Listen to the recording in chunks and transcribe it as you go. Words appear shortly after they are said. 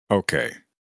Okay.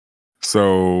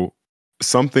 So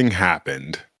something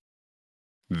happened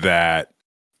that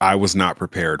I was not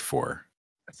prepared for.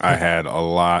 I had a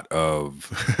lot of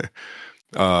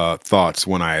thoughts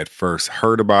when I had first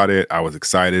heard about it. I was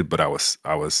excited, but I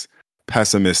was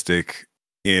pessimistic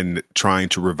in trying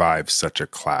to revive such a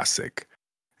classic.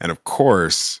 And of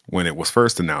course, when it was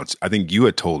first announced, I think you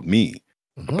had told me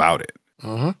about it.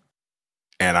 Mm-hmm.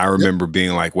 And I remember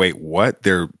being like, wait, what?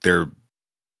 They're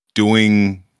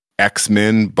doing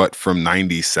X-Men, but from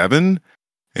 97?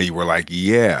 And you were like,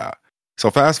 yeah.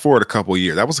 So fast forward a couple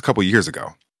years. That was a couple years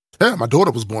ago. Yeah, my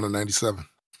daughter was born in 97.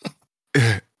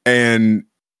 And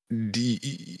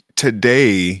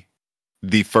today,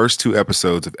 the first 2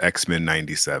 episodes of X-Men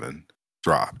 97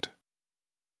 dropped.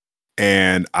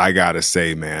 And I gotta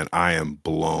say, man, I am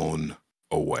blown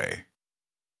away.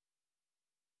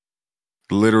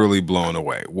 Literally blown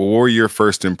away. What were your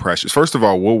first impressions? First of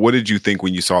all, what did you think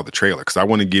when you saw the trailer? Because I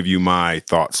want to give you my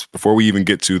thoughts before we even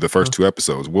get to the first 2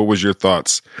 episodes. What was your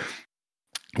thoughts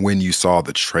when you saw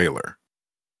the trailer?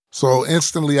 So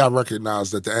instantly I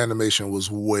recognized that the animation was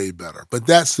way better, but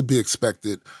that's to be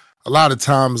expected. A lot of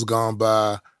time has gone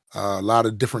by. A lot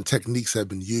of different techniques have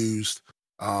been used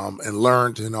and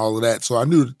learned and all of that. So I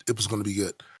knew it was going to be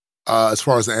good as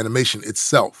far as the animation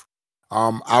itself.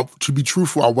 To be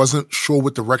truthful, I wasn't sure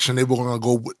what direction they were going to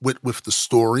go with the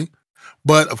story.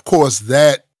 But of course,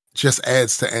 that just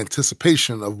adds to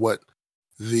anticipation of what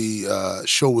the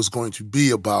show is going to be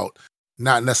about,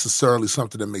 not necessarily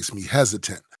something that makes me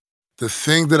hesitant. The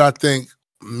thing that I think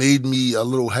made me a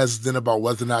little hesitant about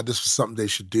whether or not this was something they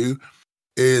should do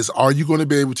is, are you going to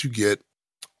be able to get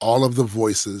all of the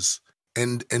voices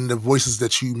and the voices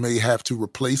that you may have to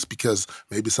replace because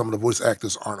maybe some of the voice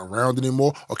actors aren't around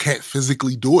anymore or can't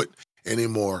physically do it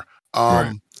anymore?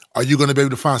 Right. Are you going to be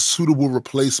able to find suitable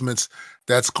replacements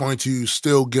that's going to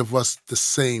still give us the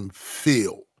same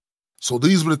feel? So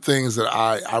these were the things that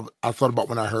I thought about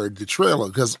when I heard the trailer.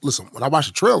 Because listen, when I watched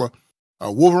the trailer,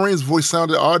 Wolverine's voice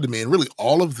sounded odd to me, and really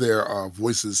all of their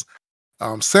voices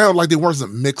sound like they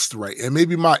wasn't mixed right. And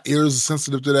maybe my ears are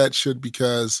sensitive to that shit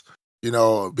because, you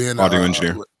know, being Audio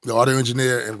engineer. The audio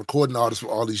engineer and recording artist for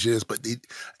all these years,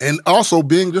 and also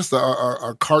being just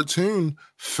a cartoon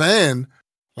fan,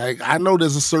 like I know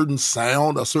there's a certain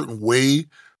sound, a certain way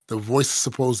the voice is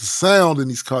supposed to sound in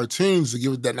these cartoons to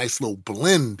give it that nice little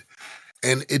blend.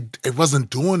 And it wasn't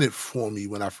doing it for me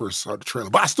when I first saw the trailer,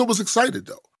 but I still was excited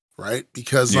though, right?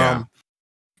 Because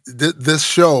this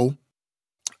show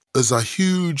is a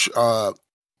huge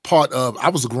part of. I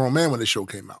was a grown man when this show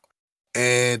came out,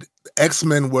 and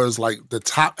X-Men was like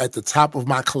at the top of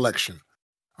my collection.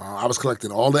 I was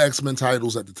collecting all the X-Men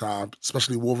titles at the time,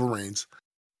 especially Wolverine's.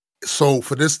 So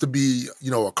for this to be,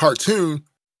 you know, a cartoon,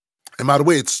 and by the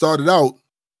way, it started out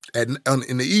in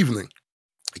the evening.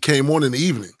 It came on in the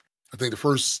evening. I think the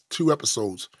first 2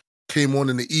 episodes came on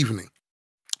in the evening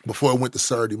before it went to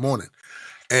Saturday morning.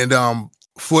 And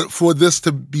for this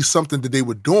to be something that they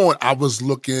were doing, I was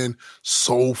looking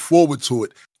so forward to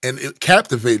it, and it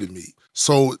captivated me.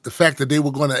 So the fact that they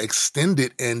were going to extend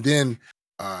it and then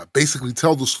basically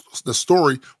tell the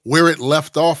story where it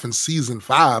left off in season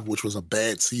 5, which was a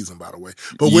bad season, by the way.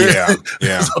 But it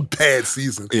was a bad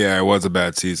season. Yeah, it was a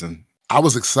bad season. I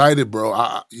was excited, bro.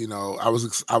 I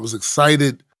was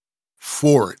excited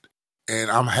for it, and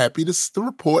I'm happy to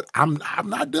report I'm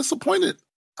not disappointed.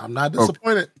 I'm not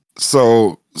disappointed.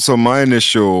 So my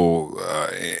initial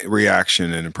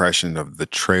reaction and impression of the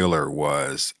trailer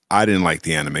was I didn't like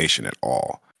the animation at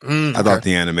all. I thought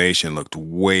the animation looked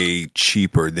way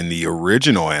cheaper than the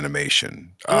original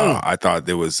animation. I thought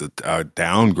there was a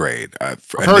downgrade. I've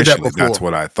heard that before. That's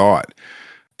what I thought.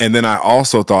 And then I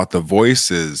also thought the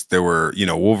voices, there were, you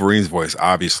know, Wolverine's voice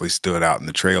obviously stood out in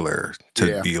the trailer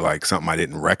to be like something I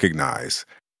didn't recognize.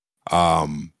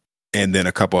 And then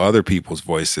a couple other people's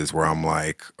voices where I'm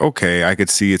like, okay, I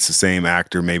could see it's the same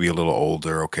actor, maybe a little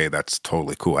older. Okay, that's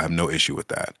totally cool. I have no issue with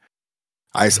that.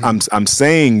 I'm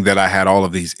saying that I had all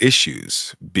of these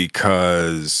issues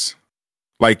because,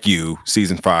 like you,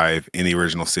 season 5 in the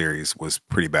original series was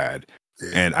pretty bad.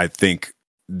 Yeah. And I think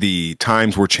the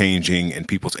times were changing and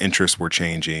people's interests were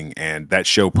changing, and that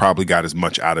show probably got as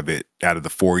much out of the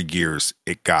 4 years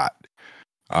it got.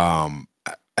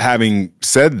 Having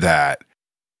said that,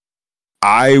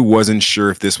 I wasn't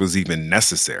sure if this was even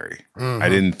necessary. I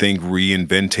didn't think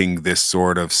reinventing this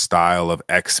sort of style of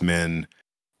X-Men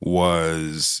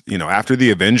was, you know, after the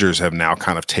Avengers have now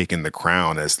kind of taken the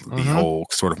crown as the whole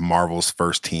sort of Marvel's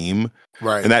first team.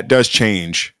 Right. And that does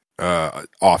change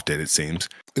often, it seems.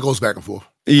 It goes back and forth.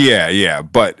 Yeah.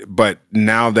 But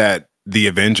now that the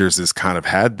Avengers has kind of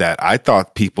had that. I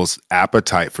thought people's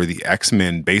appetite for the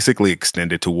X-Men basically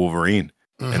extended to Wolverine,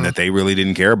 and that they really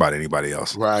didn't care about anybody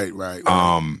else. Right.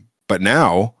 But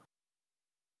now,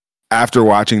 after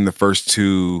watching the first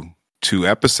two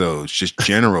episodes, just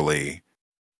generally,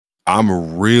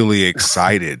 I'm really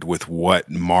excited with what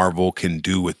Marvel can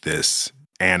do with this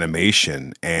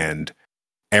animation, and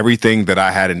everything that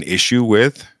I had an issue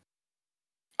with.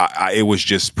 It was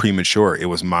just premature. It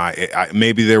was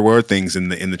maybe there were things in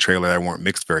the trailer that weren't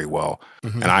mixed very well,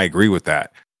 and I agree with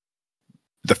that.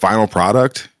 The final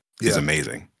product is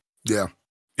amazing. Yeah,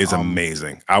 it's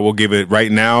amazing. I will give it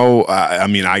right now.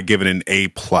 I give it an A+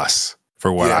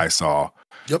 for what I saw.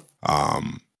 Yep.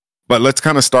 But let's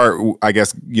kind of start, I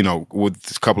guess,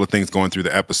 with a couple of things going through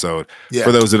the episode. Yeah.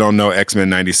 For those that don't know, X-Men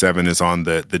 97 is on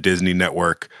the Disney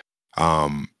network.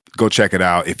 Go check it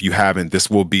out. If you haven't, this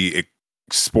will be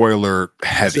spoiler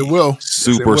heavy. Yes, it will.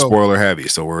 Super spoiler heavy.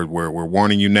 So we're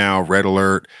warning you now. Red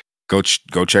alert. Go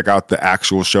check out the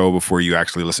actual show before you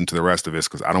actually listen to the rest of this,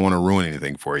 because I don't want to ruin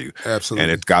anything for you. Absolutely.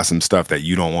 And it's got some stuff that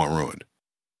you don't want ruined.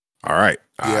 All right.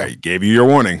 I gave you your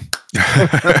warning.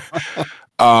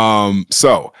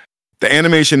 So the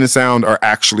animation and sound are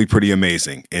actually pretty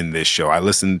amazing in this show. I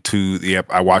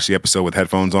watched the episode with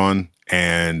headphones on,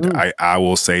 and I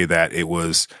will say that it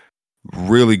was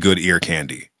really good ear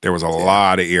candy. There was a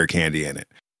lot of ear candy in it.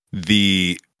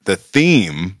 The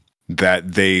theme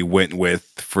that they went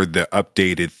with for the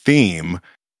updated theme,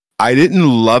 I didn't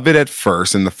love it at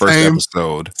first in the first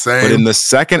episode, but in the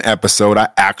second episode, I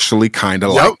actually kind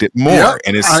of liked it more,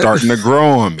 and it's starting to grow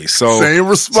on me. So same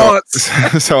response.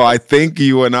 So I think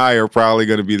you and I are probably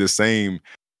going to be the same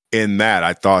in that.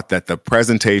 I thought that the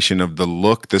presentation of the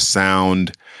look, the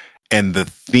sound, and the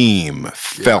theme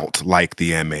felt like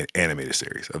the animated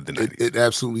series of the 90s. It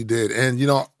absolutely did. And,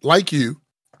 like you,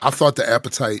 I thought the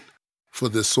appetite for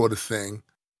this sort of thing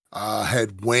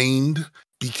had waned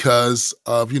because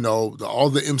of, all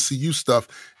the MCU stuff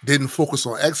didn't focus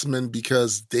on X-Men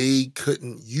because they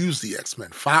couldn't use the X-Men.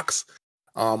 Fox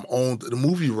owned the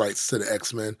movie rights to the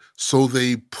X-Men, so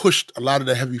they pushed a lot of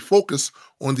the heavy focus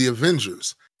on the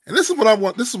Avengers. And this is what I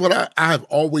want. This is what I have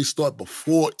always thought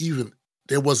before even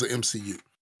there was an MCU.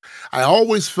 I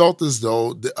always felt as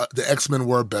though the X-Men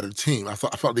were a better team. I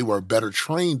felt they were a better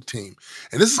trained team.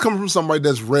 And this is coming from somebody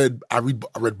that's I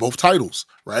read both titles,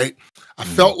 right? I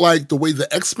felt like the way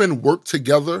the X-Men worked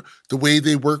together, the way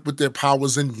they worked with their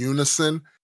powers in unison,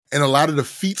 and a lot of the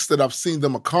feats that I've seen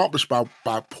them accomplish by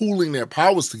pooling their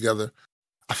powers together,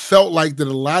 I felt like that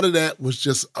a lot of that was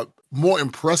just more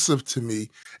impressive to me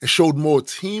and showed more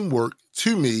teamwork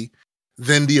to me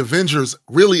than the Avengers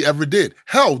really ever did.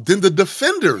 Hell, than the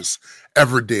Defenders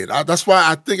ever did. That's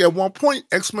why I think at one point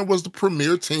X-Men was the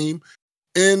premier team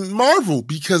in Marvel,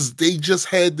 because they just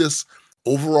had this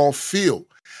overall feel.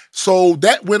 So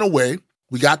that went away.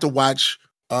 We got to watch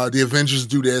the Avengers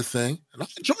do their thing, and I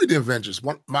enjoyed the Avengers.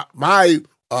 My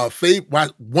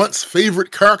once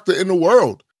favorite character in the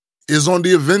world is on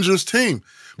the Avengers team.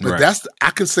 But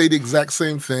I could say the exact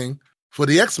same thing for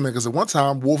the X-Men, because at one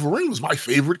time, Wolverine was my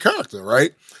favorite character,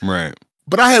 right? Right.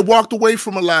 But I had walked away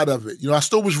from a lot of it. I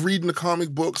still was reading the comic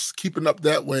books, keeping up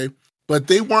that way, but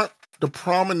they weren't the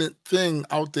prominent thing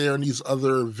out there in these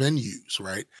other venues,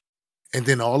 right? And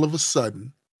then all of a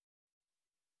sudden,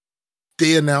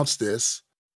 they announce this,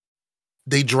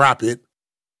 they drop it,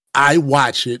 I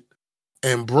watch it,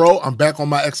 and bro, I'm back on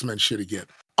my X-Men shit again.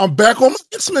 I'm back on my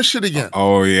X-Men shit again.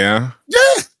 Oh, yeah?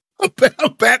 Yeah.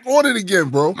 I'm back on it again,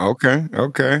 bro.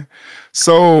 Okay.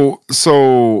 So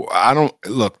I don't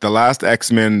look. The last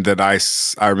X-Men that I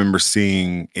remember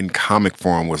seeing in comic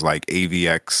form was like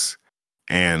AVX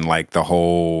and like the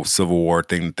whole Civil War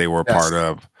thing that they were a part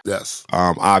of. Yes.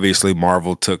 Obviously,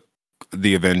 Marvel took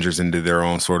the Avengers into their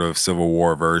own sort of Civil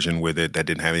War version with it that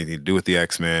didn't have anything to do with the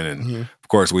X-Men, and of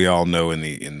course, we all know in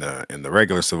the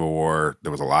regular Civil War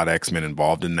there was a lot of X-Men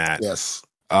involved in that. Yes.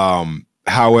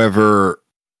 However,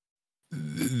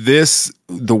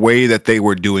 the way that they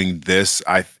were doing this,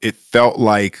 it felt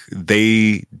like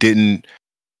they didn't.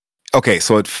 Okay,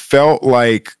 so it felt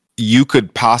like you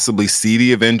could possibly see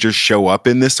the Avengers show up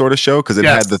in this sort of show because it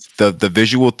had the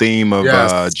visual theme of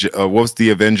what was the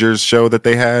Avengers show that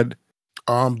they had?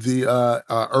 The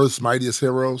Earth's Mightiest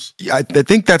Heroes. Yeah, I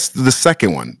think that's the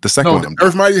second one. The second one.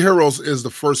 Earth's Mighty Heroes is the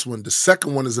first one. The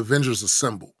second one is Avengers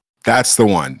Assemble. That's the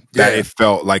one that it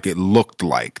felt like it looked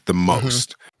like the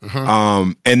most.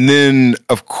 And then,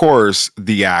 of course,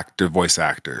 the voice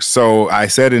actor. So I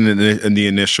said in the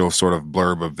initial sort of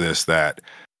blurb of this that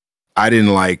I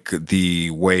didn't like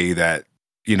the way that,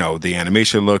 the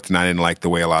animation looked, and I didn't like the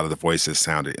way a lot of the voices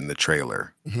sounded in the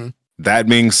trailer. That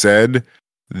being said,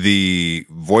 the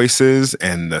voices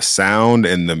and the sound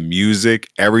and the music,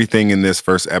 everything in this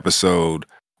first episode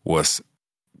was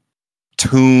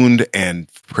tuned and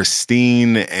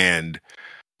pristine, and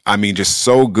I mean, just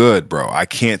so good, bro. I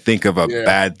can't think of a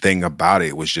bad thing about it.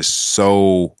 It was just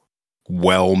so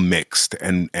well mixed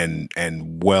and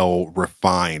well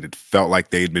refined. It felt like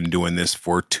they'd been doing this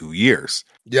for 2 years.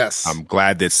 Yes. I'm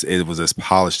glad that it was as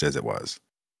polished as it was.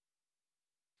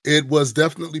 It was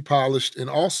definitely polished. And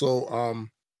also,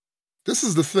 this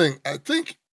is the thing. I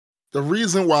think the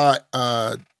reason why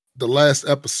the last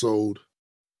episode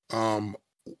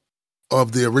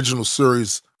of the original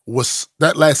series was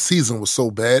that last season was so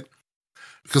bad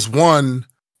because one,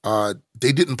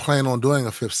 they didn't plan on doing a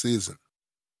 5th season.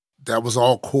 That was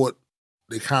all caught.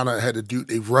 They kind of had to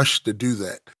they rushed to do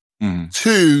that. Mm-hmm.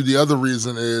 2, the other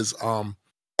reason is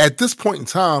at this point in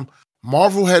time,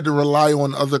 Marvel had to rely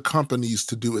on other companies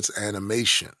to do its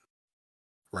animation,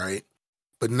 right?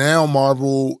 But now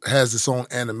Marvel has its own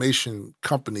animation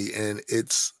company, and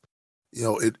it's,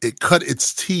 it cut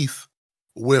its teeth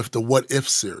with the What If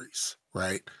series,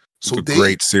 right? So it's a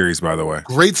great series, by the way.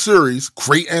 Great series,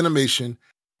 great animation,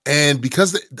 and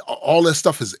because all that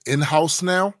stuff is in-house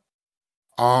now,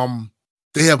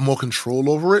 they have more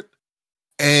control over it.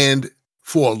 And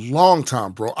for a long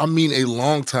time, bro, I mean a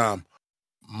long time,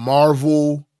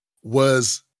 Marvel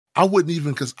was, I didn't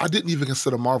even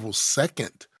consider Marvel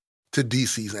second to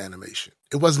DC's animation.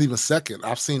 It wasn't even second.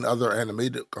 I've seen other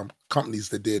animated companies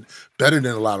that did better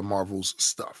than a lot of Marvel's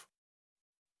stuff.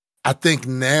 I think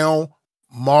now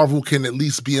Marvel can at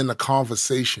least be in the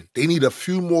conversation. They need a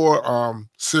few more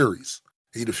series.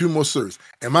 They need a few more series.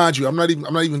 And mind you, I'm not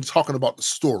even talking about the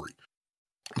story.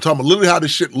 I'm talking about literally how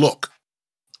this shit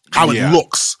how it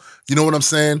looks. You know what I'm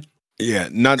saying? Yeah,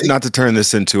 not to turn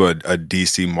this into a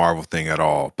DC Marvel thing at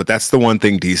all, but that's the one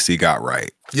thing DC got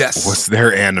right. Yes. Was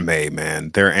their anime, man.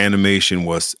 Their animation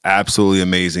was absolutely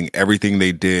amazing. Everything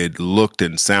they did looked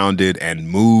and sounded and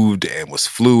moved and was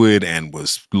fluid and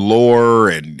was lore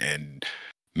and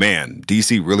man,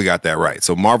 DC really got that right.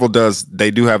 So Marvel they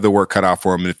do have the work cut out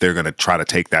for them if they're going to try to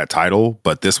take that title,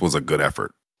 but this was a good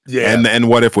effort. Yeah. And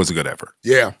What If was a good effort.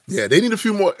 Yeah. Yeah. They need a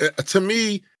few more. To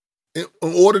me, in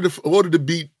order to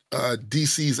beat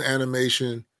DC's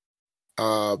animation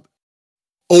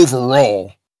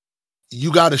overall,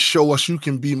 you got to show us you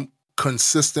can be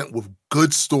consistent with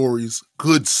good stories,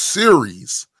 good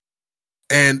series,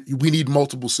 and we need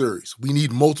multiple series. We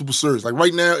need multiple series. Like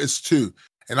right now, it's 2,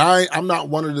 and I'm not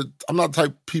the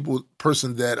type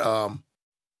person that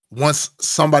once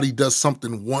somebody does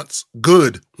something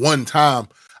good one time,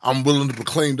 I'm willing to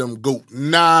proclaim them GOAT.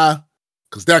 Nah,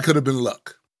 because that could have been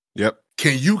luck. Yep.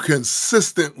 Can you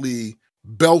consistently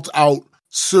belt out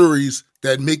series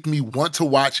that make me want to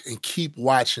watch and keep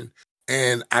watching?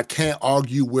 And I can't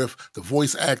argue with the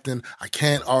voice acting. I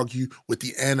can't argue with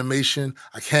the animation.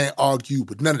 I can't argue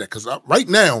with none of that. Because right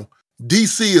now,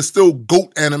 DC is still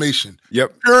GOAT animation.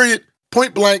 Yep. Period.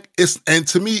 Point blank. And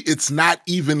to me, it's not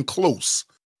even close.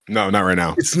 No, not right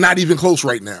now. It's not even close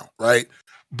right now, right?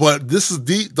 But this is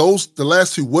the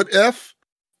last 2, What If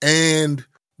and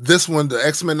this one, the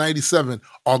X-Men 97,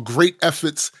 are great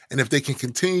efforts. And if they can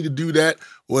continue to do that,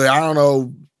 well, I don't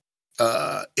know,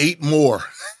 8 more.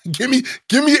 give me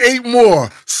 8 more.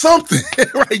 Something,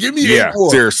 right? Give me 8 more.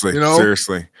 Seriously.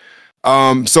 Seriously.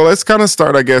 So let's kind of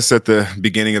start, I guess, at the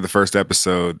beginning of the first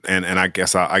episode. And I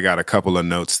guess I got a couple of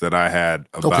notes that I had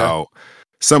about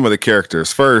some of the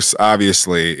characters. First,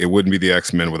 obviously, it wouldn't be the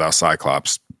X-Men without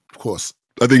Cyclops. Of course.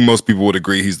 I think most people would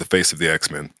agree he's the face of the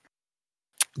X-Men.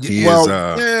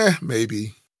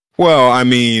 Maybe. Well, I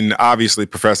mean, obviously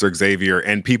Professor Xavier,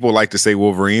 and people like to say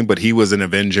Wolverine, but he was an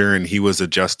Avenger and he was a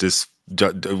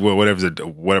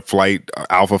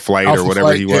Alpha Flight or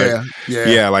whatever he was.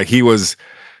 Yeah, like he was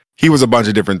a bunch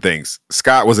of different things.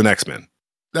 Scott was an X-Men.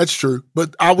 That's true,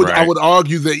 but I would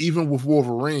argue that even with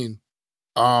Wolverine,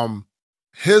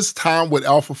 his time with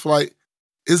Alpha Flight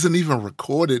isn't even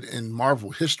recorded in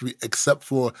Marvel history, except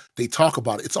for they talk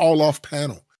about it. It's all off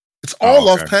panel. It's all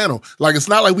off panel. Like, it's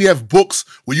not like we have books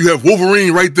where you have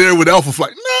Wolverine right there with Alpha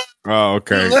Flight. No. Oh,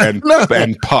 okay. And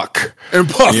Puck. And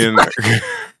Puck. You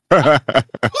know?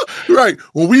 Right.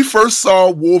 When we first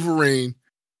saw Wolverine,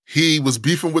 he was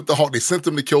beefing with the Hulk. They sent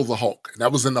him to kill the Hulk. And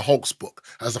that was in the Hulk's book.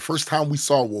 That was the first time we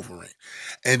saw Wolverine.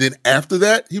 And then after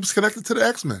that, he was connected to the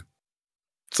X-Men.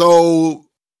 So,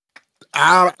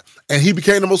 and he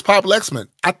became the most popular X-Men.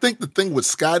 I think the thing with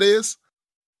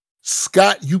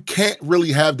Scott, you can't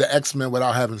really have the X-Men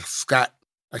without having Scott.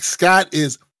 Like, Scott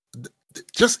is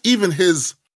just even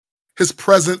his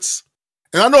presence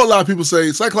And I know a lot of people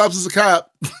say Cyclops is a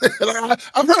cop.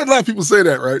 I've heard a lot of people say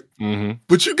that, right? Mm-hmm.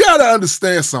 But you got to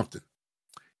understand something.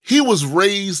 He was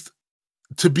raised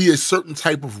to be a certain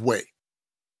type of way.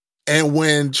 And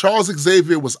when Charles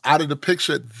Xavier was out of the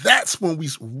picture, that's when we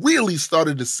really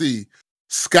started to see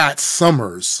Scott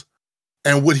Summers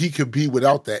and what he could be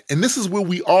without that. And this is where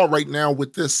we are right now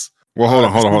with this. Well, hold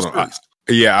on.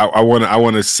 I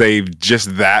want to save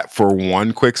just that for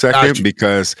one quick second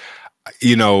because,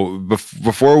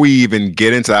 before we even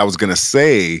get into that, I was going to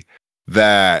say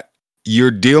that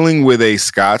you're dealing with a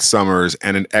Scott Summers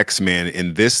and an X-Men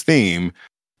in this theme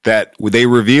that they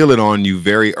reveal it on you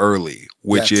very early,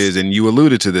 which is, and you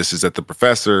alluded to this, is that the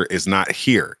professor is not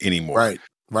here anymore.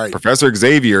 Right. Professor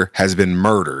Xavier has been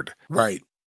murdered. Right.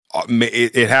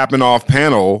 It happened off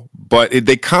panel, but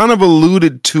they kind of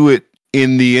alluded to it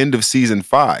in the end of season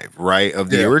 5, right,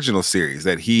 of the original series,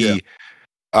 that he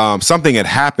something had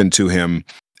happened to him,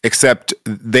 except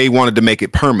they wanted to make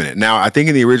it permanent. Now, I think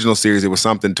in the original series, it was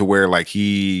something to where like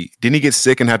he get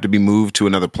sick and have to be moved to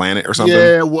another planet or something?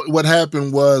 Yeah, what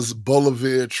happened was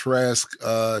Bolivar Trask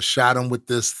shot him with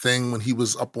this thing when he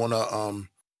was up on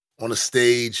a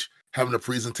stage having a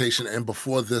presentation, and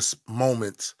before this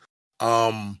moment,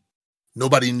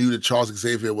 nobody knew that Charles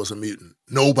Xavier was a mutant.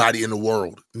 Nobody in the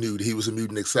world knew that he was a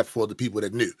mutant except for the people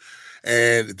that knew.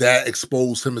 And that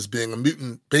exposed him as being a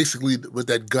mutant. Basically, what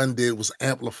that gun did was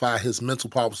amplify his mental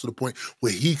powers to the point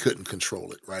where he couldn't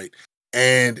control it, right?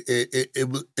 And it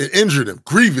injured him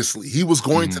grievously. He was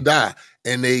going to die.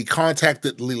 And they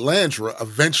contacted Lilandra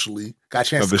eventually, got a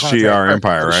chance to contact Shi'ar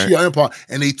Empire, right? The Shi'ar Empire,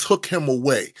 and they took him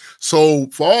away. So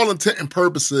for all intent and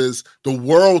purposes, the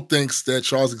world thinks that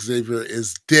Charles Xavier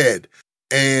is dead.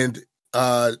 And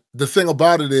the thing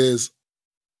about it is,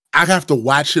 I have to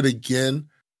watch it again,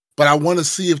 but I want to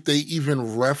see if they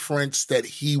even reference that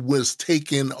he was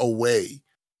taken away,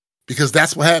 because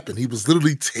that's what happened. He was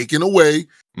literally taken away,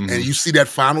 and you see that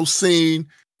final scene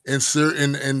in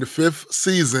the 5th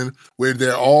season where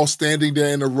they're all standing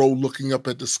there in a row looking up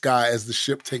at the sky as the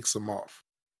ship takes him off.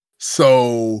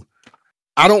 So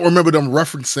I don't remember them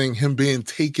referencing him being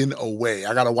taken away.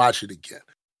 I got to watch it again.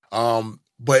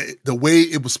 But the way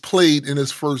it was played in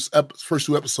his first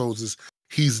 2 episodes is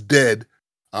he's dead,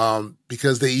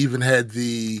 because they even had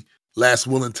the last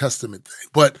will and testament thing.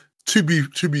 But to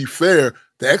be fair,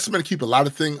 the X-Men keep a lot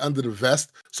of things under the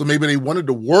vest, so maybe they wanted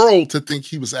the world to think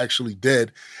he was actually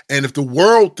dead. And if the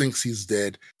world thinks he's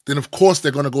dead, then of course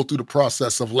they're going to go through the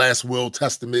process of last will,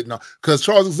 testament, because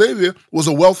Charles Xavier was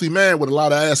a wealthy man with a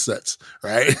lot of assets,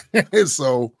 right?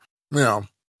 So,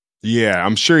 Yeah,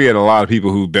 I'm sure he had a lot of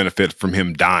people who benefit from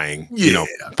him dying,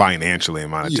 financially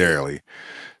and monetarily.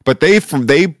 But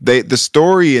the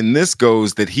story in this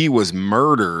goes that he was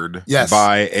murdered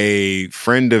by a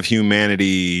friend of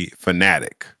humanity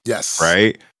fanatic. Yes.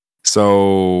 Right?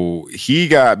 So he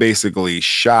got basically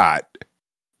shot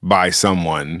by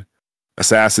someone,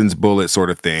 assassin's bullet sort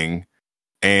of thing.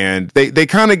 And they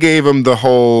kind of gave him the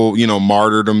whole,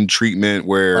 martyrdom treatment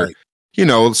where,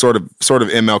 sort of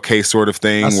MLK sort of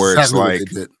thing. That's where exactly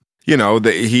it's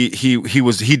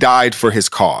like, he died for his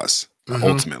cause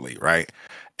ultimately. Right.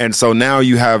 And so now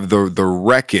you have the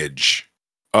wreckage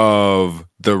of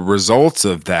the results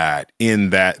of that, in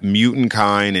that mutant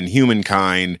kind and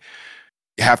humankind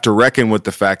have to reckon with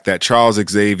the fact that Charles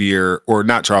Xavier, or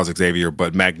not Charles Xavier,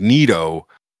 but Magneto,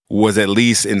 was at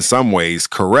least in some ways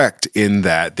correct in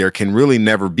that there can really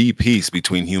never be peace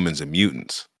between humans and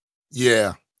mutants.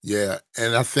 Yeah.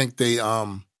 And I think they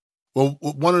one of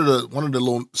the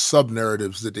little sub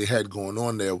narratives that they had going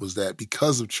on there was that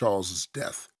because of Charles's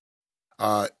death,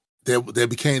 there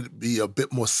became to be a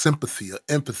bit more sympathy or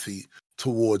empathy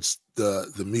towards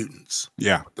the mutants.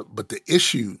 Yeah. But the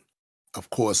issue, of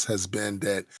course, has been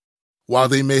that while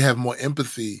they may have more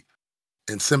empathy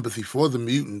and sympathy for the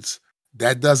mutants,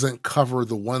 that doesn't cover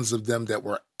the ones of them that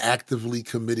were actively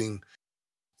committing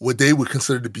what they would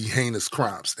consider to be heinous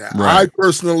crimes. Now, I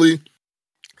personally,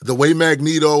 the way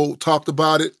Magneto talked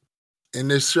about it in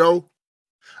this show,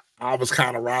 I was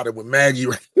kind of riding with Maggie.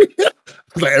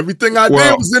 Like everything I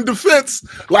did was in defense.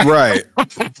 Right.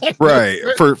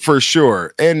 For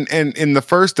sure. And in the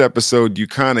first episode, you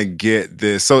kind of get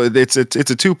this. So it's a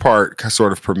 2-part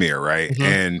sort of premiere, right?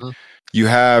 And you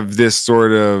have this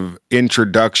sort of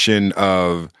introduction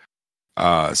of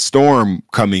Storm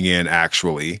coming in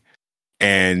actually.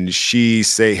 And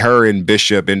her and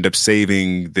Bishop end up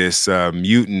saving this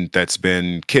mutant that's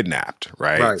been kidnapped,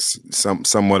 right?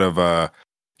 Somewhat of a,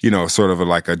 sort of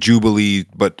like a Jubilee,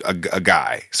 but a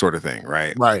guy sort of thing,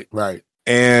 right? Right.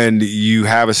 And you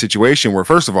have a situation where,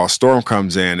 first of all, Storm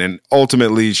comes in and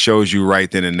ultimately shows you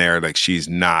right then and there, like, she's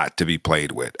not to be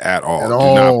played with at all.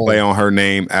 Do not play on her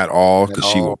name at all, because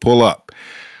she will pull up.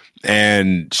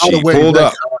 And she pulled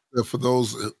up. For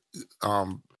those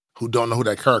who don't know who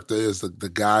that character is, the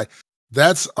guy,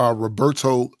 that's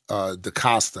Roberto da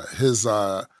Costa. His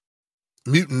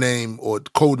mutant name or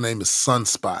code name is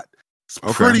Sunspot.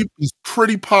 He's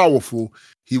pretty powerful.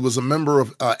 He was a member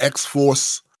of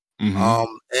X-Force.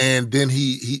 And then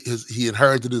he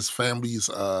inherited his family's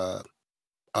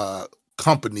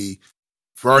company,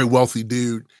 very wealthy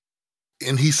dude,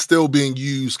 and he's still being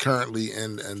used currently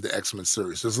in the X-Men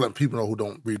series. Just let people know who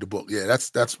don't read the book. Yeah,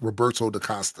 that's Roberto da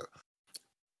Costa.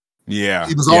 Yeah,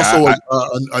 he was also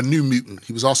a new mutant.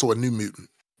 He was also a new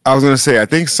mutant. I was gonna say, I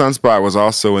think Sunspot was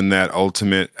also in that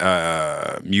Ultimate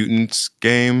Mutants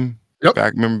game. Yep.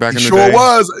 Remember back in the day? Sure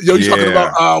was. Yo, you talking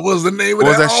about what was the name of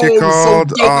that? What was that shit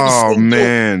called?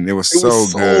 It was so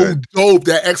good. Dope.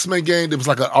 That X-Men game. It was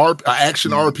like an action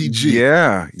RPG.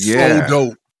 Yeah. So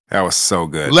dope. That was so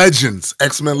good. Legends.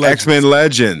 X-Men Legends. X-Men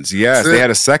Legends. Yes. They had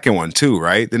a second one too,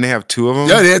 right? Didn't they have two of them?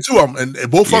 Yeah, they had two of them.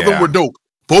 And both of them were dope.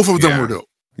 Both of them were dope.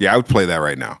 Yeah, I would play that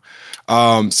right now.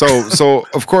 So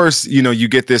of course, you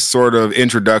get this sort of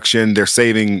introduction. They're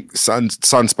saving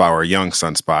Sunspot, or young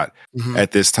Sunspot,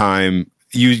 at this time.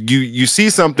 You see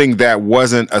something that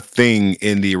wasn't a thing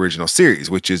in the original series,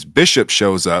 which is Bishop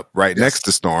shows up right next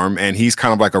to Storm, and he's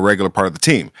kind of like a regular part of the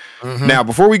team. Now,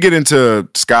 before we get into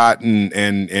Scott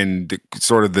and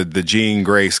sort of the Jean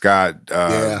Grey Scott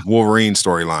Wolverine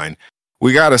storyline,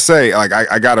 we gotta say, like,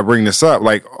 I gotta bring this up.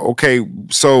 Like, okay,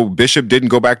 so Bishop didn't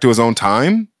go back to his own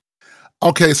time?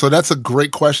 Okay, so that's a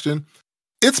great question.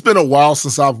 It's been a while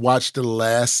since I've watched the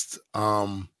last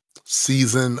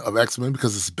season of X-Men,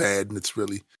 because it's bad and it's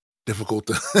really difficult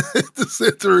to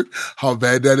sit through how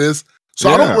bad that is. So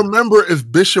I don't remember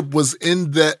if Bishop was in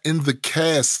the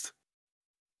cast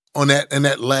in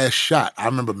that last shot. I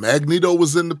remember Magneto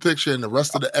was in the picture and the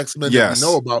rest of the X-Men that we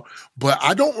know about, but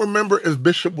I don't remember if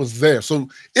Bishop was there. So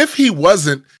if he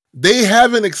wasn't, they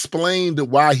haven't explained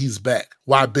why he's back,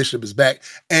 why Bishop is back,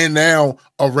 and now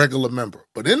a regular member.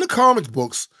 But in the comic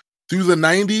books, through the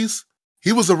 90s,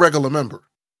 he was a regular member.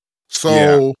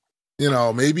 So,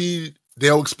 maybe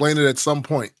they'll explain it at some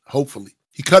point, hopefully.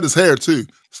 He cut his hair too.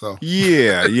 So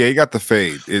yeah, he got the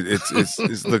fade.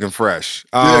 It's looking fresh.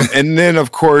 And then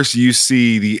of course you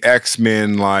see the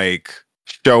X-Men like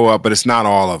show up, but it's not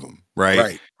all of them,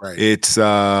 right? Right. It's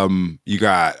you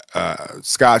got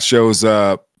Scott shows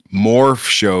up, Morph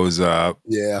shows up,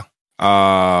 and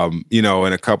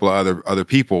a couple of other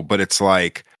people, but it's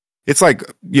like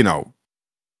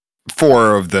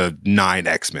 4 of the 9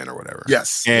 X-Men or whatever.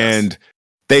 Yes. And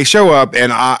they show up,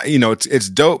 and it's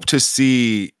dope to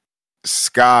see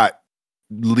Scott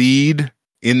lead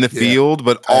in the field,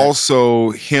 but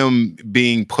also him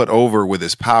being put over with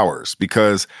his powers,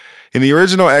 because in the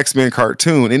original X-Men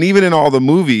cartoon, and even in all the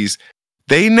movies,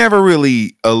 they never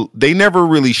really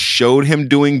showed him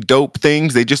doing dope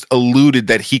things. They just alluded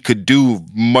that he could do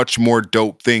much more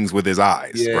dope things with his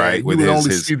eyes, right? We would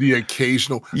only see the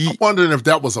occasional. I'm wondering if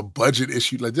that was a budget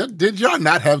issue. Like, did y'all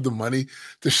not have the money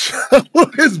to show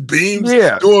his beams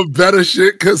doing better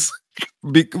shit?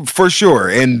 For sure.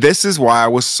 And this is why I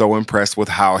was so impressed with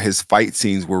how his fight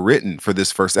scenes were written for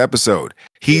this first episode.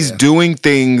 He's doing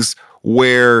things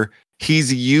where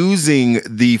he's using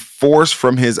the force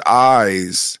from his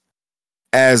eyes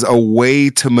as a way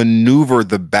to maneuver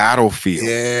the battlefield.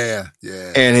 Yeah.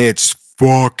 And it's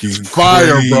fucking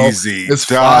fire, crazy. Bro. It's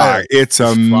fire. It's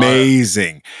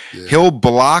amazing. Yeah. He'll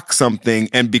block something,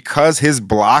 and because his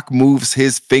block moves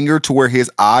his finger to where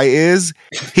his eye is,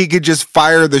 he could just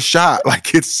fire the shot.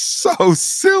 Like, it's so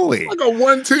silly. Like a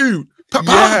 1-2.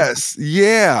 Yes.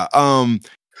 Yeah.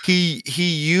 He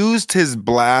used his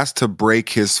blast to break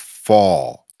his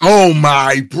fall. Oh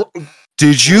my, bro.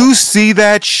 Did you see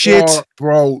that shit?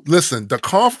 Bro, listen,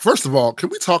 first of all, can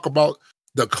we talk about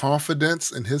the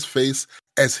confidence in his face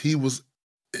as he was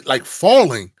like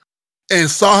falling and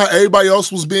saw how everybody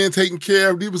else was being taken care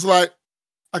of? He was like,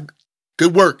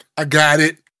 good work. I got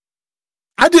it.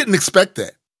 I didn't expect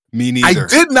that. Me neither. I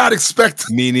did not expect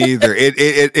that. Me neither.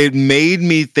 It made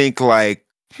me think like,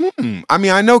 I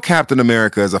mean, I know Captain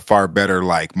America is a far better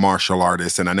like martial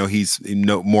artist, and I know he's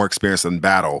more experienced in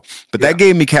battle, but that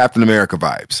gave me Captain America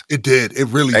vibes. It did. It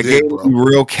really did, gave me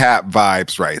real Cap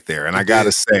vibes right there. And I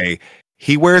gotta say,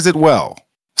 he wears it well,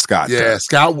 Scott. Yeah,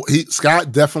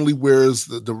 Scott definitely wears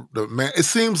the man. It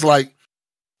seems like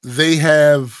they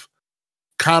have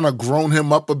kind of grown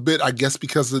him up a bit, I guess,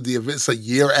 because of the events a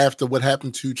year after what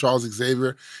happened to Charles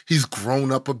Xavier. He's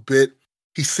grown up a bit.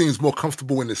 he seems more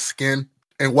comfortable in his skin.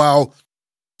 And while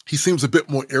he seems a bit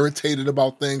more irritated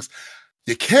about things,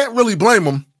 you can't really blame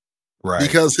him. Right.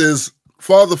 Because his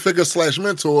father figure /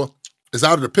 mentor is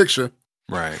out of the picture.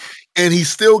 Right. And he's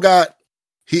still got,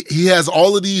 he has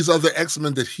all of these other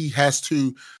X-Men that he has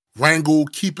to wrangle,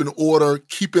 keep in order,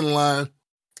 keep in line.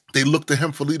 They look to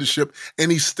him for leadership.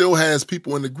 And he still has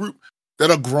people in the group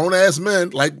that are grown-ass men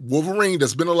like Wolverine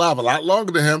that's been alive a lot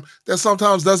longer than him that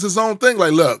sometimes does his own thing.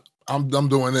 Like, look, I'm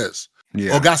doing this.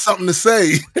 Yeah. Or got something to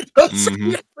say. Got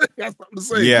something to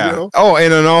say. Yeah. You know? Oh,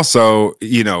 and then also,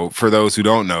 for those who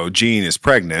don't know, Jean is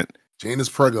pregnant. Jean is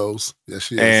pregos. Yes,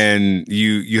 she is. And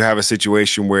you have a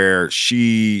situation where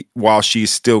while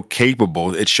she's still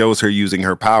capable, it shows her using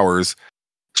her powers.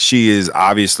 She is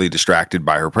obviously distracted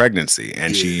by her pregnancy,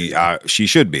 and she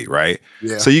should be, right?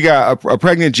 Yeah. So you got a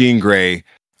pregnant Jean Grey.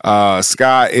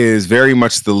 Scott is very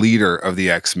much the leader of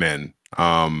the X-Men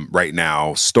right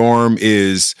now. Storm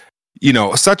is,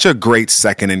 such a great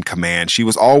second in command. She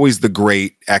was always the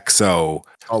great XO.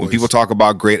 Always. When people talk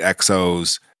about great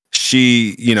XOs,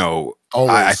 she,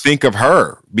 I think of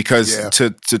her because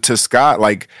to Scott,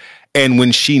 like, and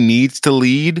when she needs to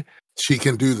lead, she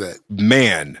can do that.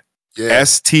 Man,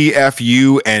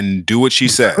 STFU and do what she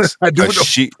says. I do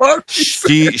she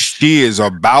is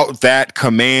about that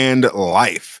command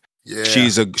life. Yeah.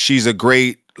 She's a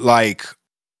great like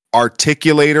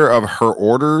articulator of her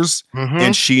orders,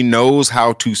 and she knows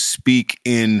how to speak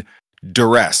in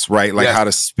duress, right? Like how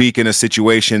to speak in a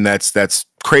situation that's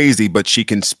crazy, but she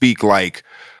can speak like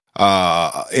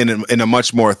in a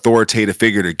much more authoritative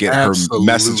figure to get her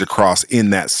message across in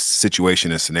that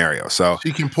situation and scenario. So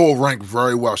she can pull rank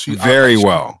very well. She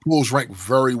pulls rank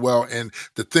very well. And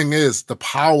the thing is, the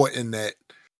power in that,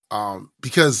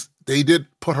 because they did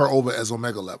put her over as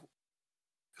Omega level.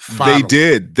 Finally. They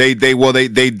did. They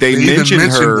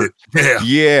mentioned her.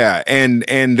 Yeah.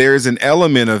 And there's an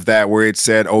element of that where it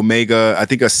said Omega, I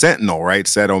think a Sentinel, right?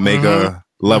 Said Omega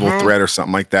level threat or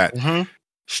something like that.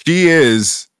 She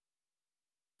is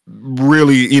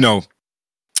really,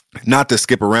 not to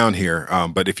skip around here,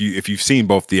 but if you've seen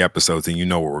both the episodes and you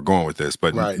know where we're going with this,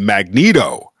 but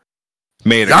Magneto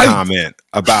made a comment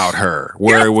about her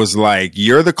where it was like,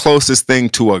 you're the closest thing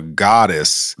to a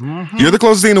goddess. You're the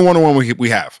closest thing to Wonder Woman we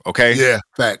have. Okay. Yeah.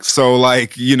 Facts. So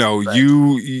like, she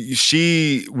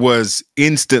was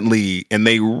instantly, and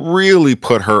they really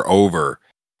put her over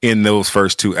in those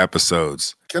first 2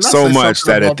 episodes. So much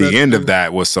that at the end of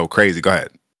that was so crazy. Go ahead.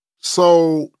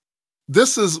 So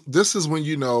this is when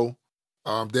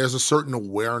there's a certain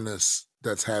awareness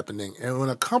that's happening, and when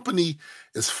a company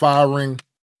is firing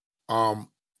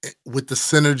with the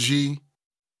synergy,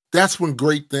 that's when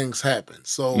great things happen.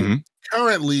 So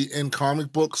currently in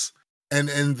comic books and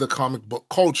in the comic book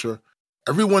culture,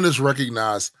 everyone has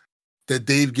recognized that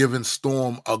they've given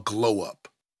Storm a glow up.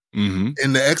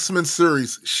 In the X-Men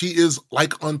series, she is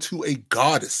like unto a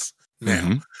goddess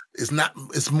now.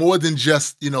 It's more than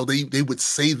just, they would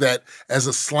say that as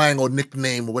a slang or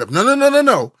nickname or whatever.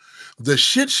 No. The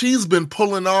shit she's been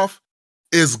pulling off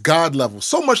is God level.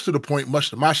 So much to the point, much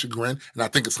to my chagrin, and I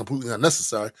think it's completely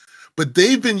unnecessary, but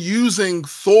they've been using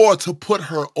Thor to put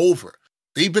her over.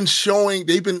 They've been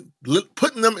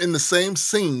putting them in the same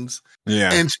scenes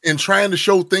and trying to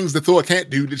show things that Thor can't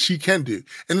do that she can do.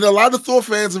 And a lot of Thor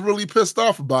fans are really pissed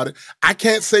off about it. I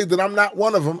can't say that I'm not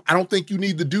one of them. I don't think you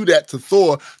need to do that to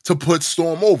Thor to put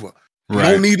Storm over. You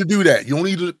don't need to do that. You don't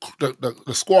need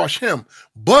to squash him.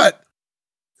 But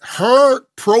her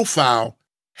profile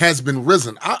has been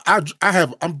risen.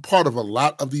 I'm part of a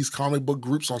lot of these comic book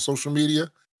groups on social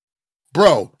media.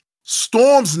 Bro,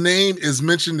 Storm's name is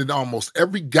mentioned in almost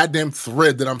every goddamn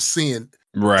thread that I'm seeing.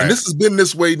 Right. And this has been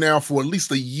this way now for at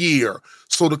least a year.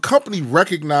 So the company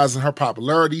recognizing her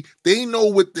popularity, they know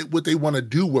what they want to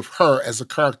do with her as a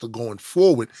character going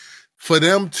forward. For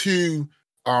them to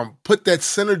put that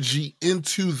synergy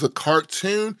into the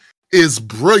cartoon is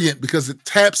brilliant because it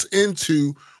taps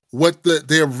into what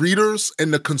their readers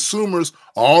and the consumers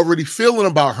are already feeling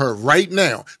about her right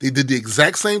now. They did the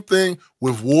exact same thing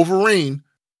with Wolverine.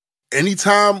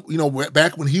 Anytime,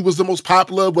 back when he was the most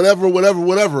popular,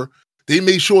 whatever, they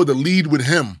made sure to lead with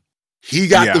him. He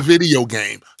got the video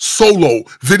game, solo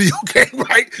video game,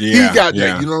 right? Yeah, he got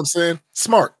that, you know what I'm saying?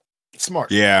 Smart.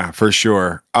 Yeah, for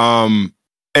sure.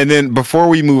 And then before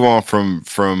we move on from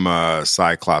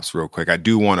Cyclops real quick, I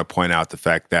do want to point out the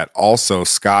fact that also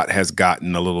Scott has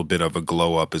gotten a little bit of a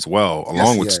glow up as well,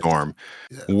 along with Storm,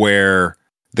 where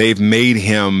they've made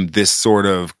him this sort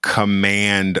of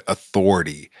command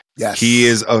authority. Yes. He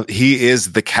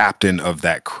is the captain of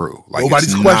that crew. Like,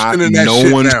 nobody's questioning that shit.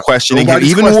 No one's now. questioning him.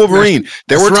 Even Wolverine.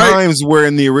 There were times where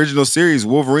in the original series,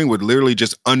 Wolverine would literally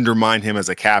just undermine him as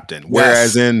a captain.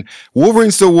 Whereas in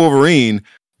Wolverine's still Wolverine,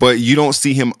 but you don't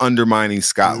see him undermining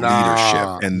Scott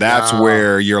leadership. And that's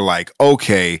where you're like,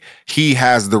 okay, he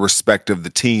has the respect of the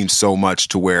team so much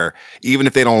to where even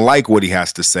if they don't like what he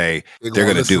has to say, they're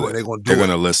going to do it. They're going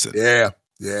to listen. Yeah.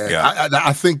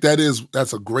 I think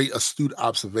that's a great astute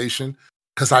observation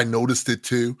because I noticed it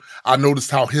too. I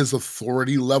noticed how his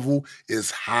authority level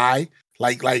is high.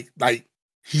 Like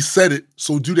he said it,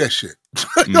 so do that shit.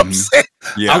 You know what I'm saying?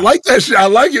 Yeah. I like that shit. I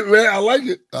like it, man. I like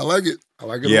it.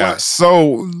 Yeah.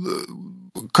 So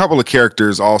a couple of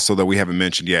characters also that we haven't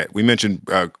mentioned yet. We mentioned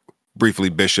briefly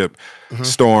Bishop,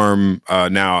 Storm,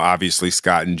 now obviously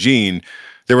Scott and Jean.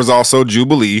 There was also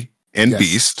Jubilee and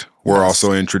Beast were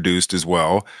also introduced as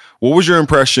well. What was your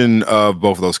impression of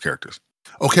both of those characters?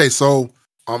 Okay, so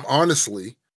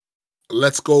honestly,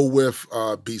 let's go with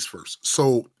Beast first.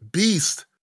 So Beast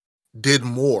did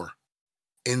more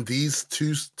in these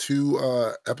two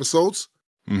episodes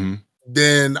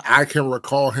than I can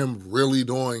recall him really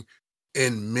doing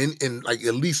in like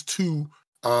at least 2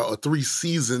 or 3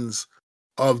 seasons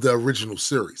of the original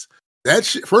series. That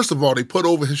shit, first of all, they put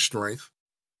over his strength.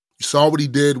 You saw what he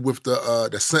did with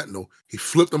the Sentinel. He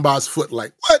flipped him by his foot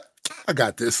like, what? I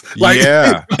got this. Like,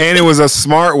 yeah. And it was a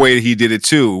smart way he did it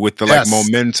too, with the like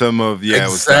momentum of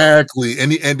exactly.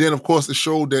 And then of course it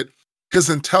showed that his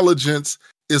intelligence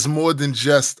is more than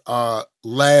just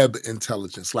lab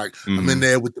intelligence. Like I'm in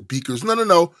there with the beakers.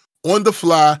 No. On the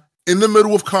fly, in the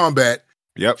middle of combat,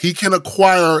 he can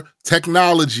acquire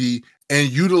technology and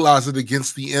utilize it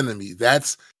against the enemy.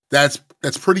 That's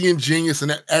pretty ingenious, and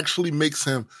that actually makes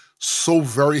him so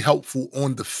very helpful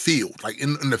on the field, like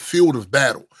in the field of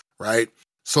battle, right?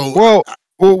 So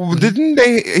well, didn't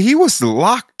they? He was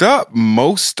locked up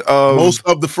most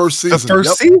of the first season. The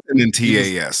first season in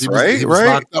TAS, right? He was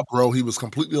locked up, bro. He was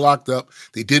completely locked up.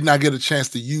 They did not get a chance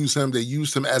to use him. They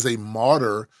used him as a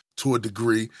martyr to a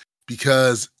degree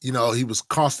because he was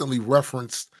constantly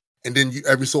referenced, and then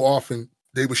every so often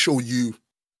they would show you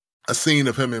a scene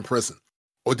of him in prison.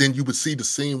 Or then you would see the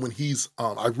scene when he's,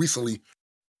 I recently,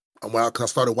 because I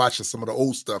started watching some of the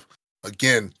old stuff,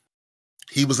 again,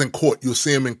 he was in court. You'll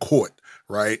see him in court,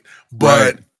 right?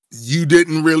 But you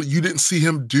didn't see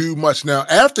him do much. Now,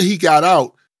 after he got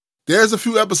out, there's a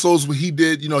few episodes where he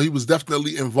did, he was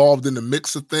definitely involved in the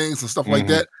mix of things and stuff like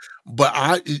that.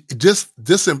 But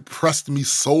this impressed me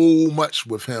so much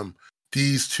with him,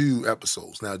 these 2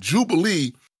 episodes. Now,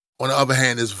 Jubilee, on the other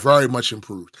hand, is very much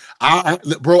improved. I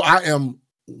am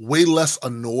way less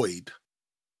annoyed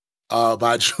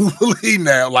by Jubilee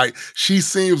now. Like, she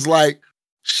seems like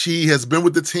she has been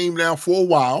with the team now for a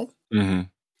while.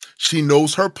 She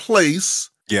knows her place.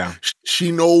 Yeah.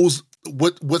 She knows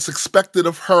what's expected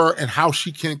of her and how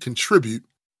she can contribute.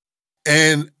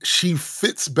 And she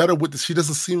fits better with this. She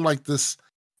doesn't seem like this,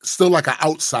 still like an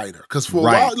outsider. Because for a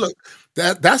while, look,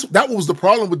 that was the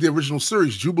problem with the original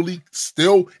series. Jubilee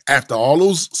still, after all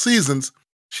those seasons,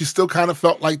 she still kind of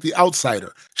felt like the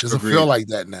outsider. She doesn't feel like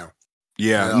that now.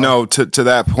 Yeah, no, to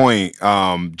that point,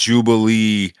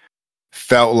 Jubilee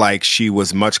felt like she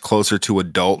was much closer to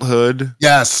adulthood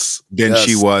than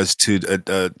she was to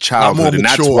childhood. And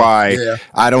that's why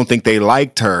I don't think they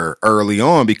liked her early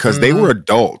on, because they were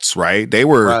adults, right? They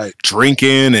were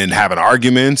drinking and having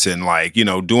arguments and like,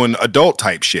 doing adult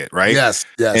type shit, right? Yes.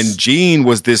 And Jean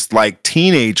was this like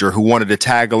teenager who wanted to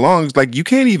tag along. It's like, you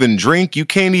can't even drink. You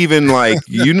can't even like,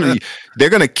 they're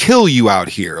going to kill you out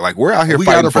here. Like, we're out here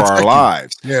fighting for our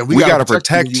lives. Yeah, we got to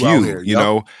protect you, you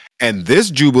know? And this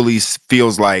Jubilee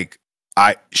feels like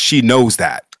she knows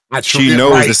that. She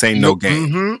knows this ain't no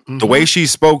game. The way she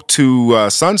spoke to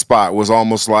Sunspot was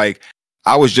almost like,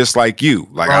 I was just like you.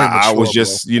 Like, I was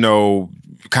just,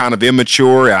 kind of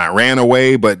immature and I ran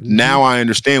away. But now I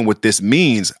understand what this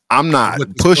means. I'm not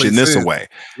pushing this away.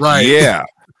 Right. Yeah.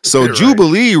 So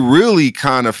Jubilee really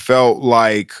kind of felt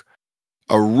like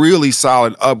a really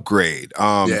solid upgrade.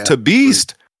 To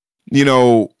Beast,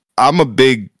 I'm a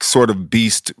big sort of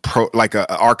Beast like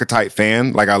a archetype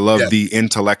fan. Like, I love the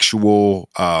intellectual,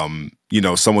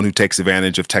 someone who takes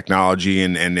advantage of technology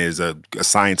and is a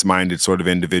science-minded sort of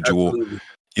individual.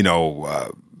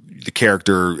 Absolutely. The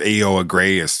character Aoa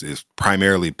Gray is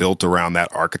primarily built around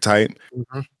that archetype.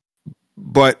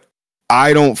 But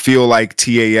I don't feel like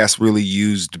TAS really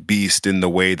used Beast in the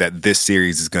way that this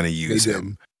series is going to use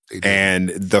him. And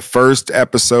the first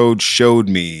episode showed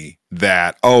me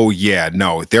that,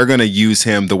 they're going to use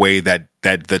him the way that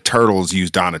the Turtles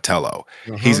use Donatello.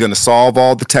 He's going to solve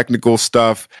all the technical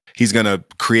stuff. He's going to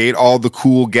create all the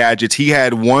cool gadgets. He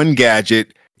had one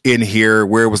gadget in here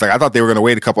where it was like, I thought they were going to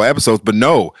wait a couple of episodes, but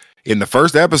no, in the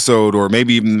first episode, or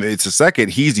maybe even it's a second,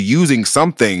 he's using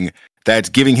something that's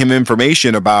giving him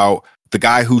information about the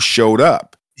guy who showed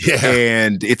up. Yeah.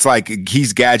 And it's like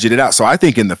he's gadgeted out. So I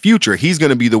think in the future, he's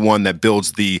going to be the one that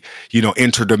builds the,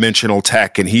 interdimensional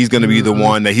tech, and he's going to be the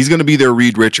one that he's going to be their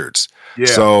Reed Richards. Yeah.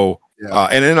 So,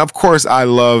 and then of course, I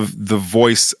love the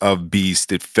voice of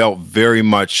Beast. It felt very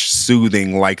much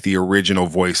soothing, like the original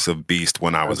voice of Beast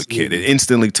when I was a kid. It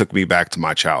instantly took me back to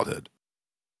my childhood.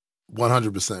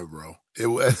 100%, bro.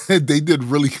 They did a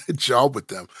really good job with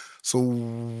them. So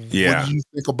what do you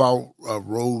think about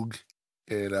Rogue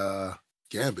and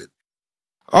Gambit?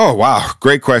 Oh, wow.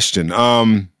 Great question.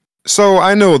 So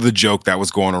I know the joke that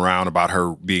was going around about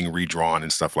her being redrawn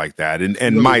and stuff like that.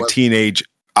 And my teenage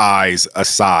eyes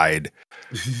aside,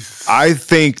 I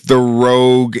think the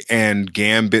Rogue and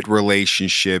Gambit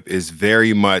relationship is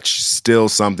very much still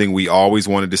something we always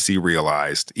wanted to see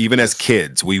realized. Even as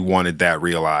kids, we wanted that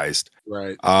realized.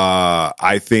 Right.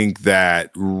 I think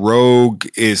that Rogue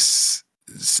is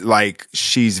like,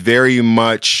 she's very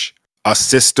much a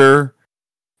sister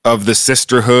of the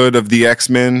sisterhood of the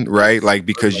X-Men, right? Like,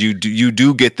 because you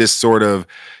do get this sort of,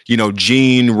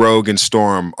 Jean, Rogue, and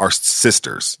Storm are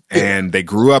sisters, and they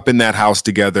grew up in that house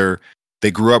together.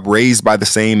 They grew up raised by the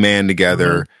same man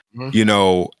together,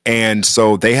 and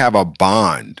so they have a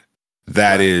bond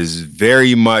that is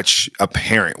very much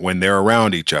apparent when they're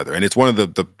around each other. And it's one of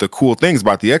the cool things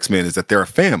about the X-Men is that they're a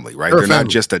family, right? They're not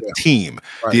just a team.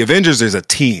 Right. The Avengers is a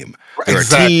team. They're a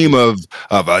team of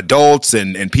adults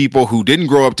and people who didn't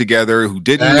grow up together, who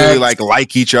didn't really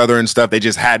like each other and stuff. They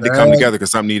just had to come together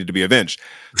because something needed to be avenged.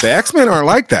 The X-Men aren't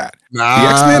like that. The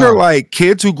X-Men are like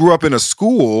kids who grew up in a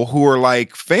school who are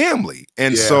like family.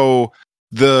 And so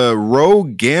the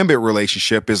Rogue Gambit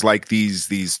relationship is like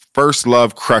these first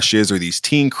love crushes, or these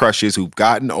teen crushes who've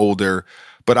gotten older,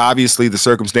 but obviously the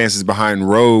circumstances behind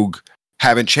Rogue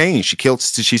haven't changed.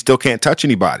 She still can't touch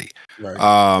anybody.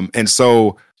 Right. And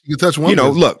so, you can touch one.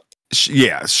 Look,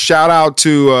 shout out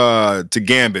to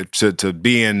Gambit to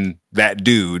being that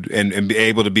dude and be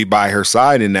able to be by her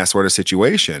side in that sort of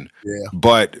situation. Yeah.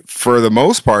 But for the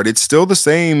most part, it's still the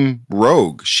same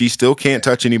Rogue. She still can't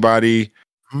touch anybody.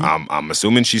 I'm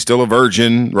assuming she's still a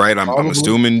virgin, right? I'm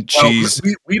assuming she's.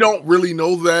 We don't really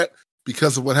know that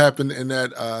because of what happened in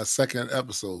that second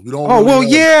episode. We don't.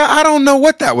 I don't know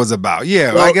what that was about.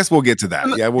 Yeah, I guess we'll get to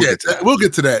that. Yeah, we'll get to that. We'll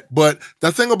get to that. But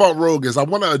the thing about Rogue is, I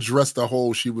want to address the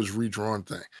whole she was redrawn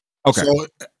thing. Okay. So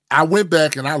I went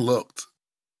back and I looked.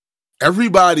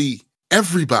 Everybody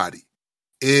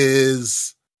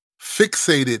is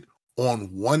fixated on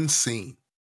one scene.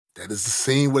 That is the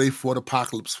scene where they fought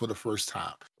Apocalypse for the first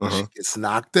time. She gets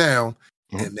knocked down,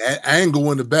 and that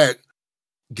angle in the back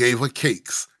gave her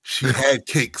cakes. She had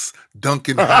cakes.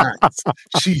 Duncan Hines.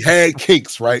 She had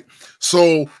cakes, right?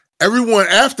 So everyone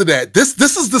after that, this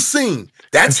is the scene.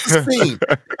 That's the scene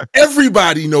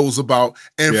everybody knows about.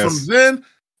 And from then,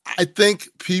 I think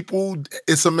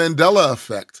it's a Mandela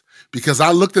effect. Because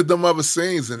I looked at them other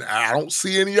scenes and I don't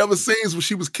see any other scenes where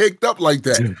she was caked up like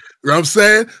that. You know what I'm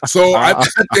saying? So I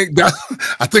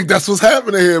think that's what's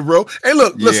happening here, bro. Hey,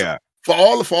 look, listen, for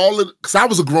all because I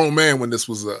was a grown man when this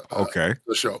was a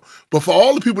show. But for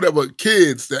all the people that were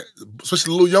kids, that especially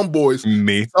the little young boys,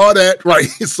 saw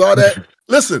that.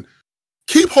 Listen,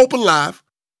 keep hope alive.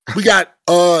 We got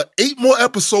 8 more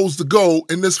episodes to go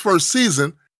in this first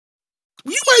season.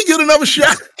 You might get another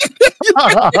shot.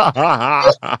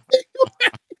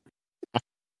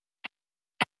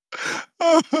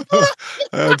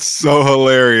 That's so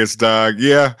hilarious, dog.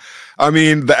 Yeah. I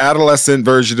mean, the adolescent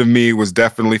version of me was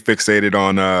definitely fixated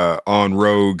on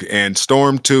Rogue, and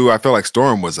Storm too. I feel like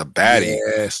Storm was a baddie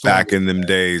back in them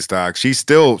days, dog. She's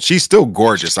still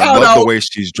gorgeous. I love the way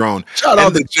she's drawn. Shout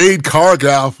out to Jade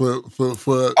Cargill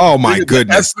for oh my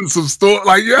goodness, essence of Storm.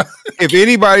 Like, if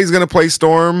anybody's gonna play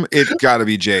Storm, it's got to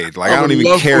be Jade. Like, I don't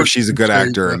even care if she's a good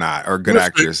actor or not, or good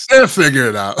actress. They'll figure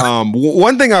it out.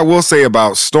 One thing I will say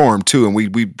about Storm too, and we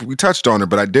touched on her,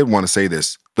 but I did want to say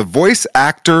this. The voice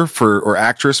actor or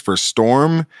actress for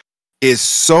Storm is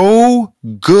so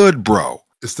good, bro.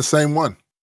 It's the same one.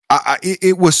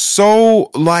 It was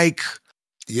so like,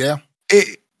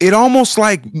 it almost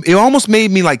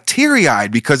made me like teary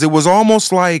eyed, because it was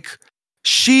almost like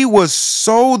she was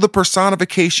so the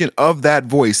personification of that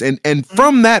voice. And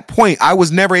from that point, I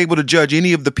was never able to judge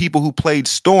any of the people who played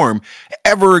Storm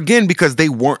ever again, because they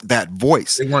weren't that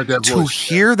voice. They weren't that voice. To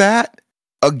hear that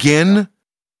again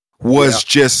was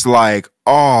just like,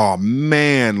 oh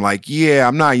man, like,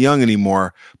 I'm not young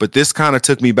anymore, but this kind of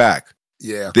took me back.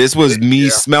 Yeah. This was me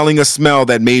smelling a smell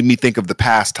that made me think of the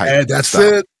past type. And that's stuff.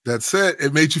 it. That's it.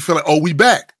 It made you feel like, oh, we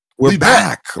back. We're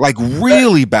back. Like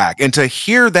really back. And to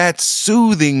hear that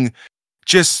soothing,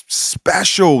 just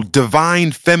special,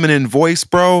 divine, feminine voice,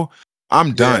 bro,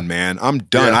 I'm done, man. I'm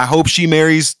done. I hope she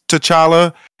marries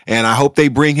T'Challa. And I hope they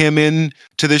bring him in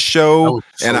to this show.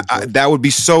 That would be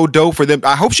so dope for them.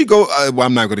 I hope she go. Well,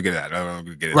 I'm not going to get that. I'm going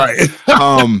to get it. Right.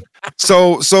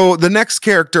 So the next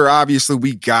character, obviously,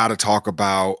 we got to talk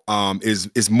about is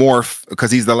Morph,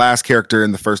 because he's the last character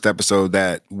in the first episode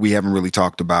that we haven't really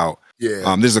talked about.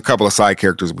 Yeah. There's a couple of side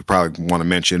characters we probably want to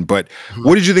mention, but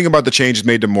what did you think about the changes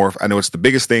made to Morph? I know it's the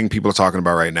biggest thing people are talking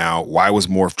about right now. Why was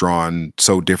Morph drawn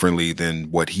so differently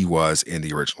than what he was in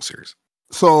the original series?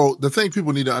 So the thing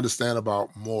people need to understand about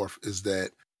Morph is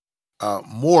that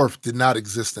Morph did not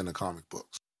exist in the comic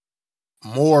books.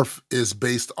 Morph is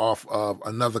based off of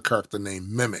another character named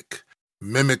Mimic.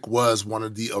 Mimic was one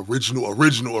of the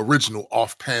original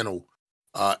off-panel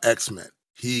X-Men.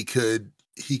 He could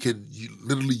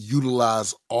literally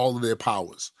utilize all of their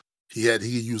powers. He could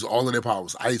use all of their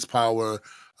powers: ice power,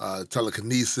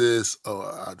 telekinesis,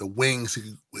 the wings,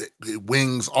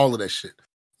 wings, all of that shit.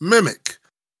 Mimic.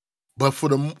 But for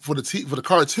the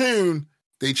cartoon,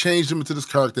 they changed him into this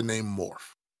character named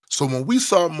Morph. So when we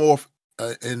saw Morph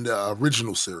in the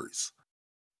original series,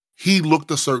 he looked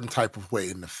a certain type of way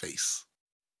in the face.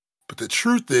 But the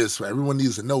truth is, what everyone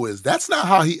needs to know is that's not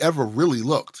how he ever really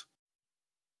looked.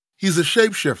 He's a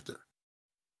shapeshifter.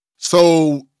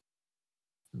 So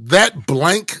that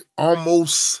blank,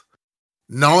 almost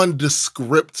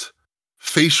nondescript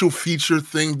facial feature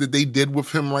thing that they did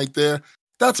with him right there,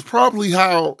 that's probably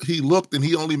how he looked, and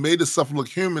he only made himself look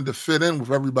human to fit in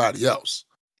with everybody else.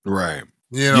 Right.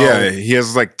 You know? Yeah, he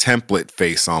has like template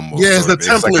face almost. Yeah, it's a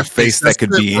template like a face that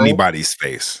could be bro. Anybody's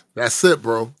face. That's it,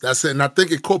 bro. That's it. And I think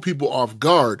it caught people off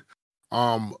guard.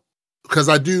 Because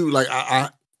I do I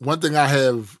one thing I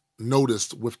have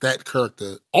noticed with that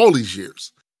character all these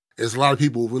years is a lot of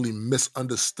people really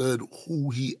misunderstood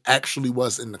who he actually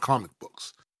was in the comic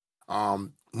books.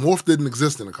 Morph didn't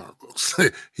exist in the comic books.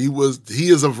 He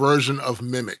is a version of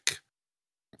Mimic.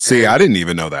 See, I didn't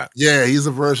even know that. Yeah, he's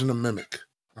a version of Mimic.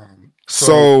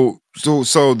 So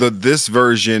this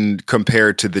version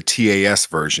compared to the TAS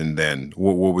version, then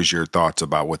what was your thoughts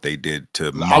about what they did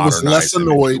to modernize? I was less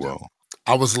annoyed.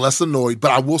 I was less annoyed,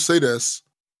 but I will say this: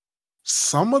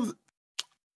 some of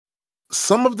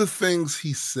the things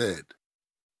he said,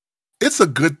 it's a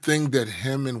good thing that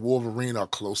him and Wolverine are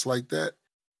close like that.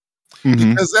 Mm-hmm.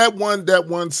 Because that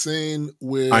one scene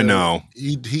where I know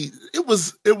it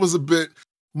was a bit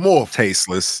more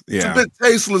tasteless. Yeah, it's a bit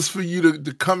tasteless for you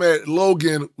to come at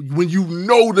Logan when you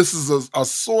know this is a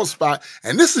sore spot,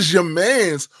 and this is your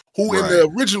man's who in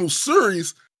the original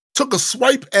series took a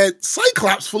swipe at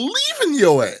Cyclops for leaving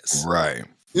your ass. Right.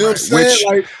 You know what I'm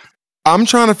saying? I'm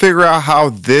trying to figure out how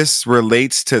this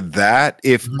relates to that.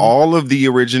 If all of the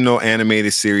original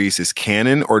animated series is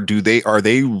canon, or are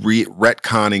they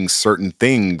retconning certain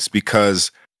things?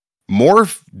 Because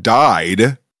Morph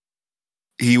died,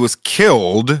 he was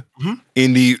killed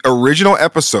in the original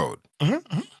episode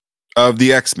of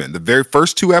the X-Men. The very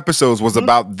first 2 episodes was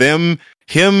about them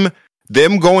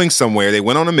going somewhere. They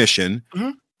went on a mission,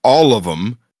 all of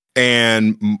them.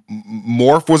 And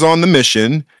Morph was on the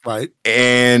mission, right?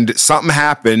 And something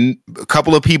happened. A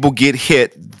couple of people get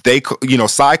hit.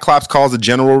 Cyclops calls a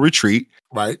general retreat,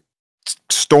 right?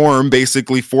 Storm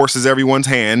basically forces everyone's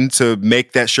hand to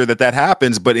make sure that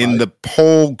happens. But in the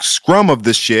whole scrum of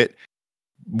this shit,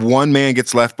 one man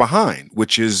gets left behind,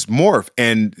 which is Morph.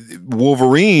 And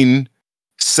Wolverine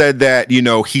said that,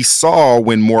 he saw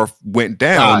when Morph went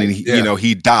down and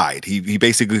he died. He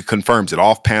basically confirms it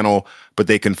off panel, but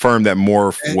they confirmed that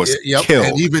Morph was killed.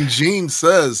 And even Jean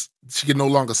says she can no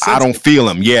longer sense I don't feel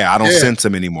him. Yeah, I don't sense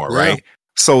him anymore, right?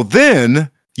 So then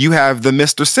you have the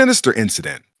Mr. Sinister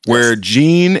incident where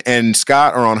Jean and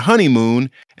Scott are on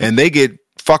honeymoon and they get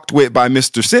fucked with by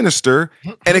Mr. Sinister,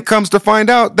 and it comes to find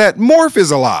out that Morph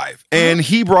is alive and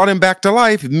he brought him back to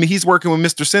life. He's working with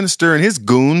Mr. Sinister and his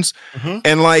goons,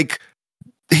 and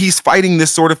he's fighting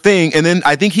this sort of thing. And then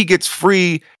I think he gets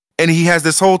free, and he has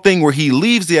this whole thing where he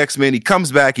leaves the X-Men, he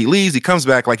comes back, he leaves, he comes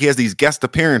back, he has these guest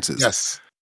appearances. Yes.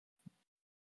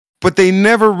 But they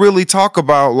never really talk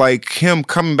about him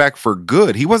coming back for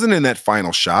good. He wasn't in that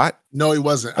final shot. No, he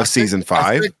wasn't. Of season 5.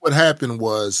 I think what happened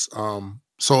was,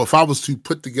 so if I was to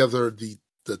put together the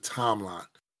timeline,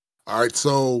 all right,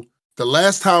 so the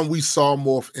last time we saw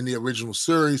Morph in the original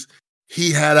series,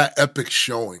 he had an epic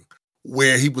showing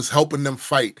where he was helping them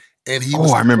fight, and he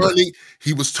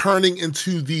was turning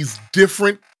into these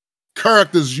different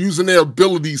characters using their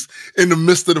abilities in the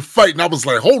midst of the fight. And I was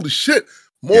like, holy shit,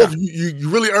 Morph, you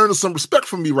really earning some respect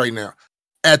from me right now.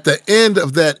 At the end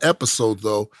of that episode,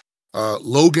 though,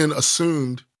 Logan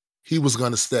assumed he was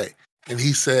going to stay. And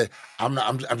he said,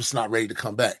 I'm just not ready to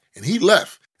come back. And he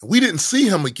left. And we didn't see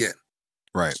him again.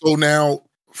 Right. So now,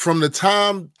 from the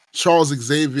time Charles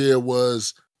Xavier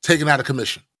was taken out of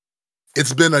commission,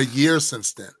 it's been a year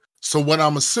since then. So what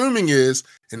I'm assuming is,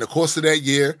 in the course of that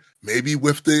year, maybe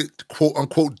with the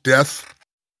quote-unquote death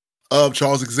of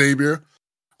Charles Xavier,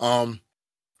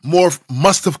 Morph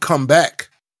must have come back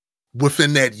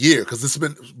within that year, because it's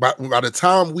been, by the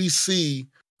time we see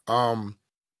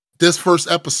this first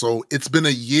episode, it's been a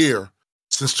year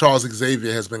since Charles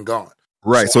Xavier has been gone.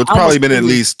 Right, so it's probably been at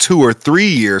least 2 or 3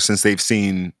 years since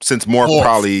Morph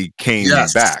probably came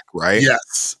back, right?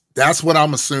 Yes, that's what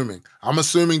I'm assuming. I'm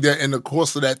assuming that in the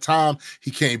course of that time he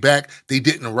came back, they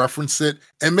didn't reference it,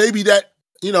 and maybe that,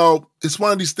 it's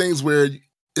one of these things where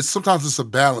sometimes it's a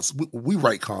balance. We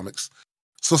write comics,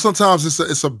 so sometimes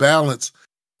it's a balance.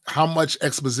 How much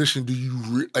exposition do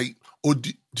you like, or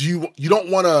do you don't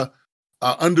want to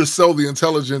undersell the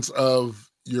intelligence of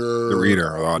the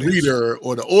reader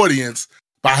or the audience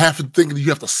by thinking you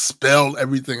have to spell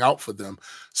everything out for them.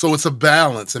 So it's a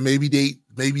balance, and maybe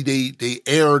they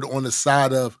erred on the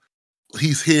side of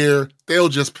he's here. They'll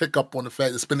just pick up on the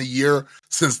fact it's been a year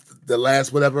since the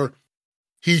last whatever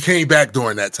he came back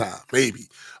during that time, maybe.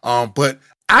 But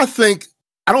I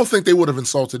don't think they would have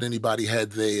insulted anybody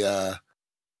had they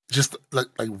just like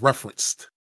referenced,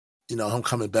 him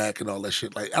coming back and all that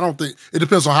shit. Like, I don't think, it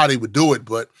depends on how they would do it,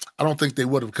 but I don't think they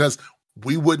would have, because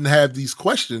we wouldn't have these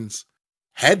questions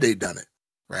had they done it.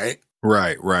 Right.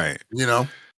 Right.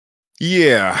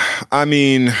 Yeah. I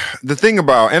mean, the thing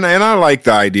about, and I like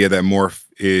the idea that Morph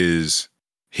is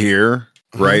here,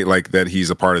 right? Like that he's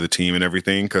a part of the team and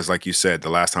everything. Cause like you said, the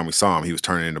last time we saw him, he was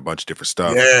turning in a bunch of different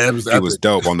stuff. Yeah, he was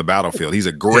dope on the battlefield. He's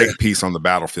a great piece on the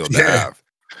battlefield to have.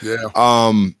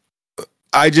 Yeah.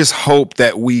 I just hope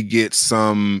that we get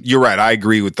some. You're right. I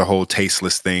agree with the whole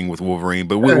tasteless thing with Wolverine,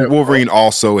 but Wolverine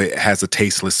also has a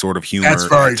tasteless sort of humor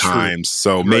at times.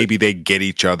 So maybe they get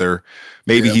each other.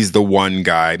 Maybe he's the one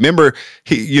guy. Remember,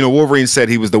 Wolverine said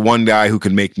he was the one guy who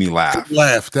could make me laugh.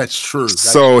 That's true.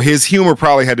 So his humor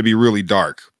probably had to be really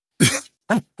dark.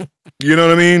 You know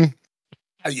what I mean?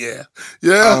 Yeah.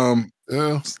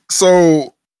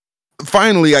 So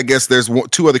finally, I guess there's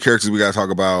 2 other characters we got to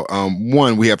talk about.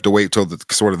 One, we have to wait till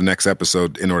the next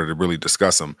episode in order to really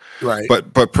discuss them. Right.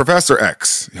 But Professor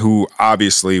X, who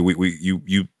obviously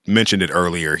you mentioned it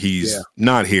earlier, he's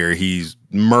not here. He's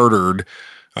murdered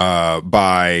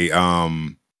by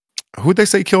who'd they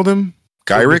say killed him?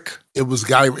 Gyrick? It was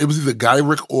either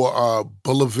Gyrick or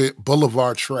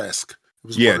Boulevard Trask.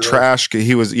 Trask.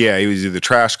 He was either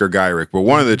Trask or Gyrick, but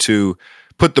one of the two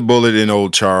put the bullet in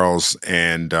old Charles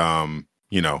and,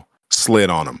 slid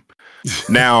on him.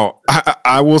 Now,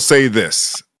 I will say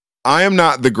this. I am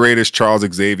not the greatest Charles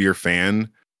Xavier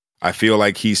fan. I feel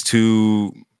like he's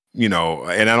too, and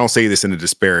I don't say this in a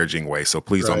disparaging way, so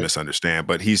please don't misunderstand,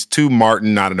 but he's too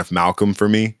Martin, not enough Malcolm for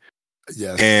me.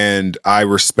 Yes. And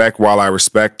while I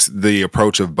respect the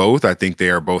approach of both, I think they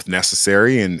are both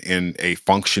necessary in a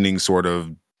functioning sort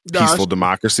of peaceful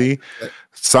democracy.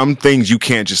 Some things you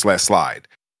can't just let slide.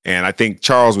 And I think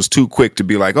Charles was too quick to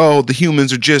be like, oh, the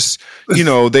humans are just,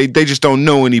 they just don't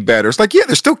know any better. It's like, yeah,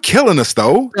 they're still killing us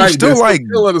though. They're still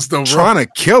killing us though, trying to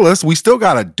kill us. We still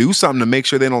got to do something to make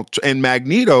sure they don't. And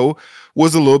Magneto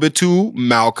was a little bit too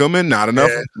Malcolm and not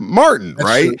enough Martin,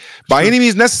 right? True. By any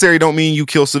means necessary don't mean you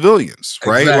kill civilians,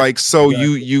 right? Exactly. Like, so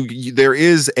you there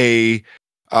is an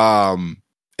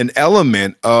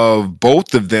element of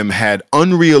both of them had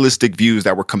unrealistic views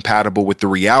that were compatible with the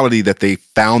reality that they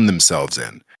found themselves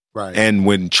in. Right. And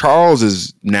when Charles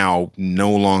is now no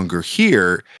longer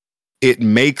here, it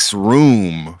makes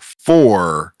room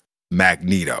for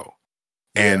Magneto.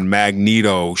 And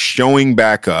Magneto showing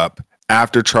back up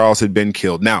after Charles had been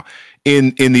killed. Now,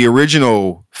 in the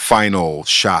original final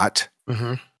shot,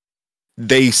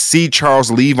 they see Charles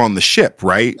leave on the ship,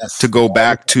 right? Yes. To go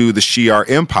back to the Shi'ar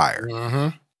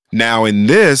Empire. Now, in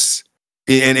this,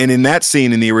 and in that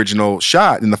scene in the original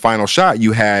shot, in the final shot,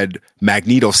 you had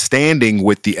Magneto standing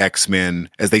with the X-Men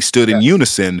as they stood in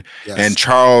unison, and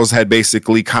Charles had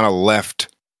basically kind of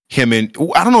left him in.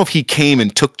 I don't know if he came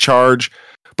and took charge,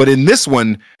 but in this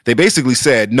one, they basically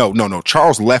said, no,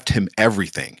 Charles left him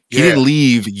everything. He didn't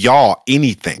leave y'all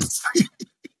anything.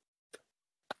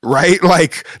 Right?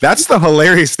 Like, that's the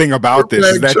hilarious thing about this,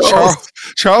 is that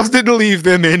Charles didn't leave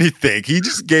them anything. He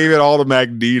just gave it all to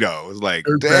Magneto. It was like,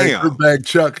 damn. Bag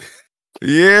Chuck.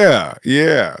 Yeah,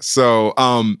 yeah. So,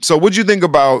 so what'd you think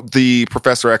about the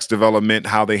Professor X development,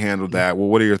 how they handled that? Well,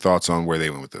 what are your thoughts on where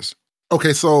they went with this?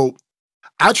 Okay, so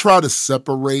I try to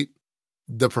separate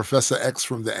the Professor X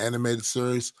from the animated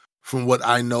series from what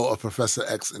I know of Professor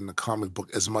X in the comic book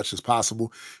as much as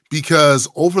possible, because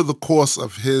over the course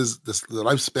of the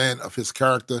lifespan of his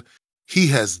character, he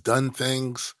has done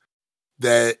things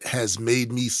that has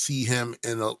made me see him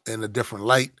in a different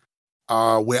light.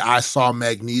 Where I saw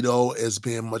Magneto as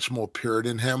being much more pure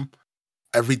than him.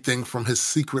 Everything from his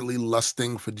secretly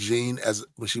lusting for Jean as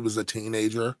when she was a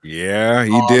teenager. Yeah,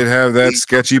 he did have that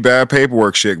sketchy bad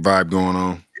paperwork shit vibe going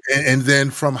on. And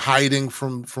then from hiding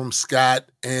from Scott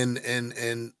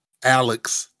and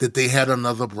Alex that they had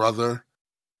another brother.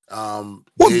 Well,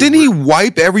 didn't he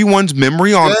wipe everyone's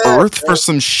memory on Earth for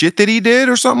some shit that he did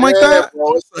or something like that?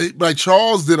 Bro, like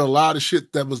Charles did a lot of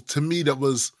shit that was, to me, that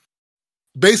was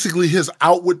basically his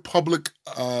outward public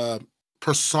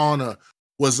persona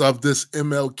was of this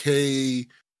MLK,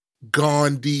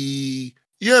 Gandhi,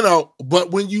 but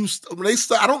when they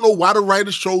start, I don't know why the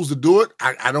writers chose to do it.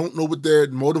 I don't know what their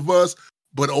motive was,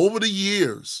 but over the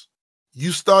years,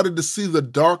 you started to see the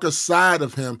darker side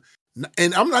of him.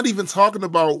 And I'm not even talking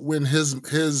about when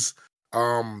his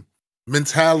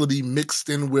mentality mixed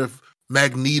in with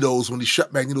Magneto's, when he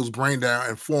shut Magneto's brain down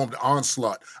and formed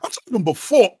Onslaught. I'm talking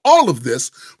before all of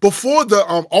this, before the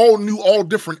all new, all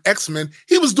different X-Men,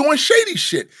 he was doing shady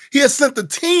shit. He had sent the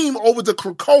team over to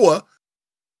Krakoa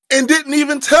and didn't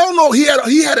even tell he had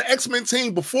an X-Men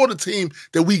team before the team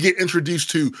that we get introduced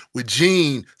to with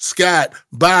Jean, Scott,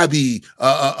 Bobby,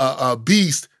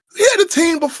 Beast. He had a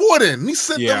team before then. And he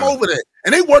sent them over there.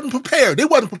 And they wasn't prepared. They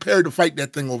wasn't prepared to fight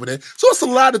that thing over there. So it's a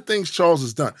lot of things Charles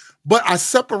has done. But I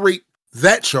separate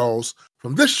that Charles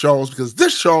from this Charles because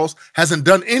this Charles hasn't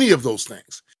done any of those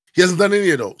things. He hasn't done any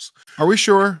of those. Are we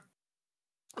sure?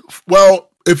 Well,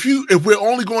 if we're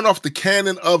only going off the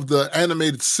canon of the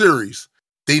animated series,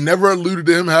 they never alluded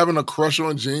to him having a crush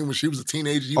on Jean when she was a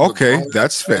teenager. Okay,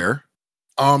 that's fair.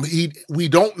 We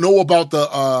don't know about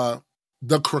the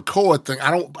Krakoa thing.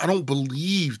 I don't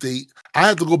believe I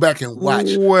have to go back and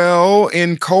watch. Well,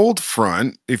 in Cold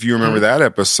Front, if you remember that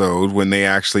episode when they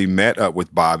actually met up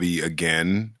with Bobby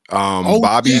again,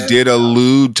 Bobby did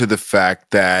allude to the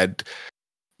fact that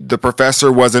the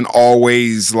professor wasn't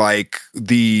always like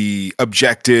the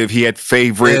objective. He had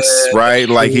favorites, right?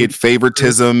 Like he had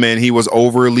favoritism and he was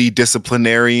overly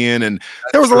disciplinarian. And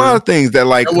there was a lot of things that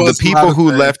like the people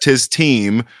who left his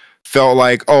team felt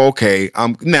like, oh, okay.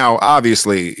 Now,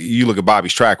 obviously, you look at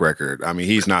Bobby's track record. I mean,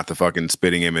 he's not the fucking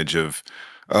spitting image of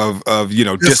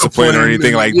discipline or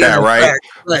anything like that, right?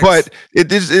 But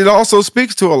it also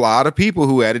speaks to a lot of people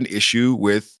who had an issue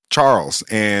with Charles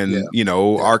and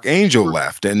Archangel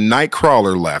left and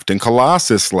Nightcrawler left and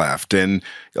Colossus left and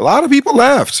a lot of people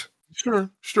left. Sure.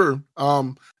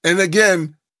 And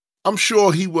again, I'm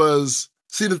sure he was.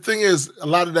 See, the thing is, a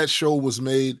lot of that show was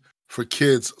made for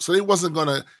kids, so they wasn't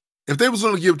gonna. If they was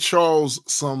going to give Charles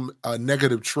some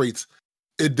negative traits,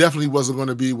 it definitely wasn't going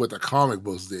to be what the comic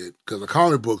books did, because the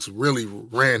comic books really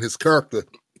ran his character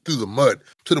through the mud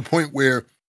to the point where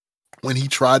when he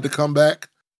tried to come back,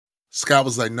 Scott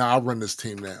was like, "Nah, I'll run this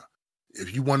team now.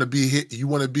 If you want to be here, you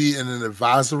want to be in an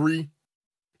advisory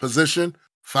position,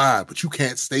 fine, but you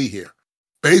can't stay here.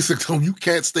 Basically, you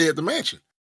can't stay at the mansion.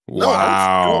 Wow, no,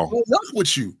 I'll work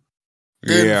with you."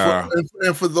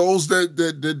 And for those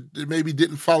that maybe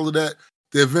didn't follow the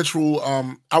eventual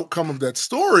outcome of that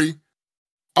story,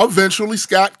 eventually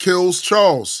Scott kills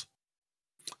Charles.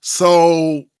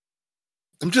 So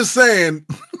I'm just saying,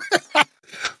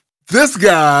 this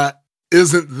guy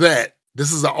isn't that.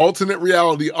 This is an alternate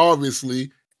reality,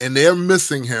 obviously, and they're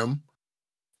missing him.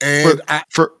 And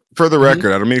for the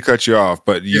record, I don't mean to cut you off,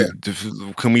 but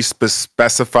can we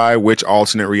specify which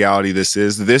alternate reality this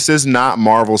is? This is not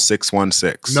Marvel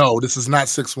 616. No, this is not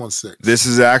 616. This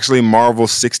is actually Marvel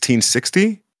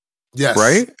 1660? Yes.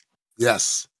 Right?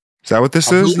 Yes. Is that what this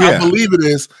is? I believe it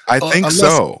is. I think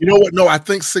so. You know what? No, I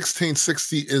think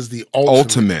 1660 is the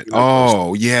ultimate.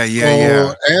 Oh, yeah.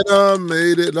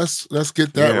 Animated. Let's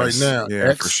get that right now.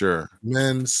 Yeah, for sure.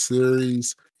 X-Men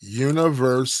series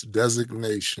universe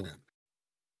designation.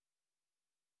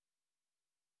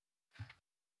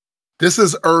 This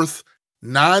is Earth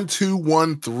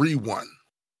 92131.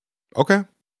 Okay.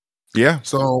 Yeah.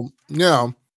 So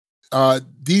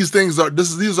these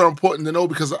are important to know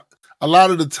because a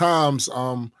lot of the times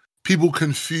people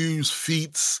confuse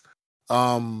feats,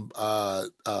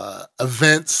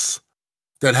 events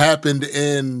that happened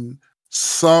in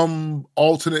some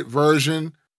alternate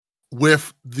version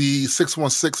with the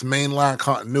 616 mainline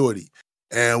continuity.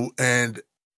 And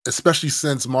especially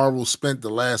since Marvel spent the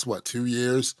last 2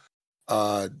 years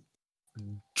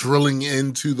drilling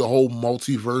into the whole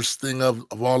multiverse thing of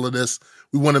all of this.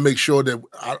 We want to make sure that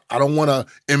I don't want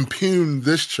to impugn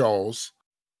this Charles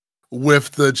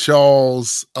with the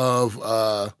Charles of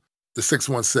the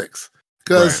 616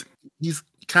 because he's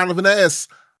kind of an ass.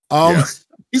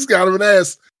 He's kind of an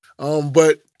ass.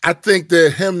 But I think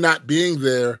that him not being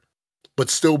there, but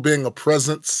still being a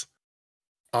presence,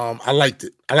 I liked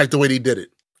it. I liked the way they did it.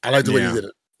 I liked the way they did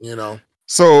it, you know?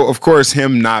 So, of course,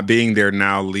 him not being there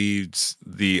now leaves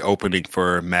the opening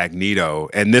for Magneto.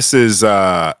 And this is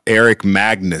Eric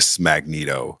Magnus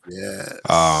Magneto. Yes.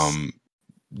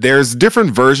 There's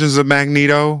different versions of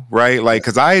Magneto, right? Like,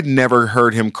 because I had never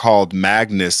heard him called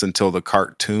Magnus until the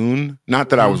cartoon. Not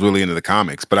that I was really into the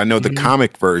comics, but I know the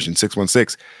comic version,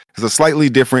 616, is a slightly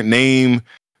different name,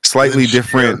 slightly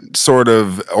different sort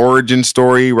of origin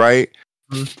story, right?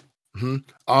 Basically,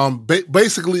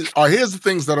 here's the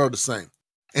things that are the same.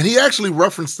 And he actually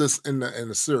referenced this in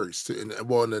the series, in the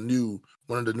one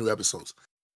of the new episodes.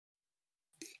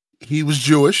 He was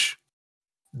Jewish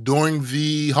during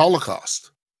the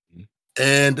Holocaust.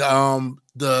 And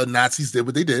the Nazis did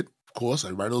what they did. Of course,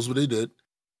 everybody knows what they did.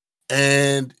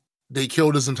 And they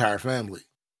killed his entire family.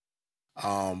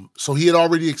 So he had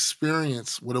already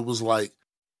experienced what it was like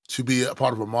to be a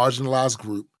part of a marginalized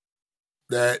group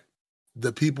that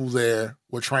the people there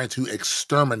were trying to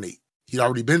exterminate. He'd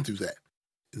already been through that.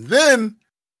 And then,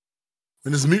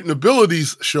 when his mutant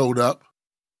abilities showed up,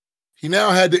 he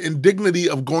now had the indignity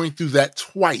of going through that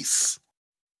twice.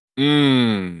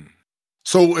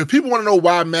 So if people want to know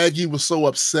why Maggie was so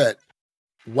upset,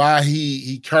 why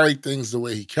he carried things the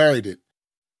way he carried it,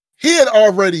 he had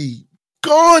already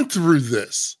gone through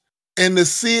this. And to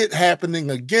see it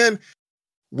happening again,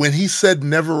 when he said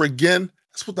never again,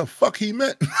 that's what the fuck he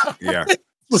meant. Yeah,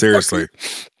 seriously.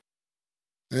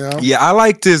 Yeah, I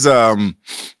liked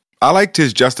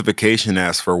his justification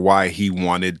as for why he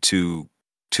wanted to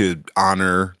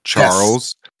honor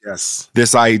Charles. Yes.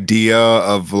 This idea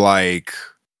of like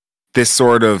this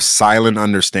sort of silent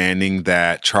understanding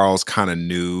that Charles kind of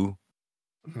knew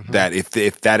that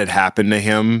if that had happened to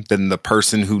him, then the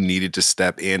person who needed to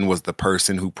step in was the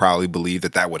person who probably believed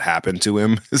that would happen to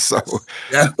him. So,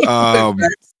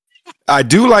 I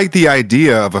do like the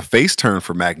idea of a face turn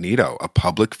for Magneto, a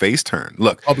public face turn.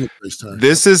 Look,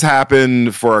 this has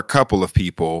happened for a couple of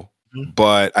people,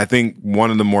 but I think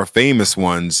one of the more famous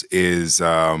ones is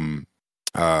Lex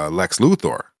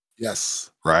Luthor.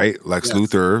 Yes. Right? Lex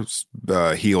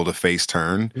Luthor healed a face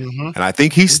turn. And I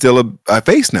think he's still a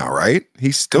face now, right?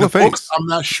 He's still a face. I'm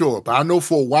not sure, but I know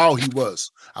for a while he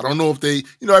was. I don't know if they,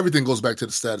 everything goes back to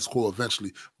the status quo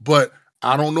eventually, but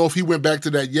I don't know if he went back to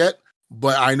that yet,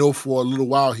 but I know for a little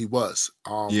while he was.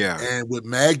 And with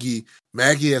Maggie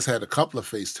has had a couple of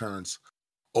face turns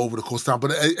over the course of time,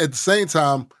 but at the same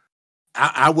time,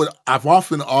 I've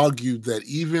often argued that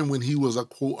even when he was a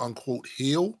quote unquote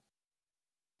heel,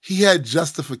 he had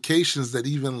justifications that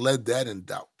even put that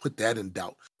in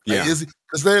doubt. Yeah.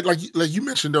 Because they're like you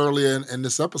mentioned earlier in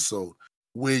this episode,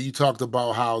 where you talked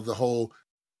about how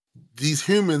these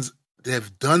humans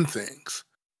have done things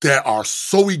that are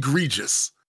so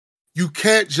egregious. You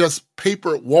can't just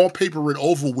wallpaper it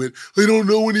over with, they don't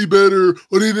know any better,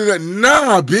 or they did that.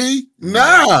 Nah, B.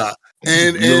 Nah.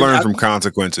 And you learn from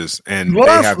consequences, and they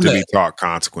have to be taught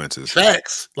consequences.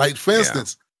 Facts. Like, for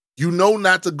instance, you know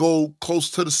not to go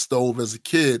close to the stove as a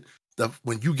kid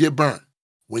when you get burnt.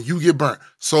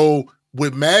 So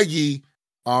with Maggie,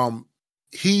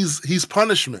 he's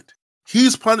punishment.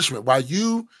 He's punishment. While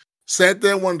you sat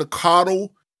there and wanted to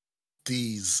coddle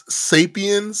these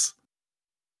sapiens,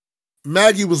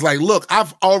 Maggie was like, look,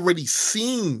 I've already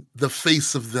seen the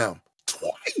face of them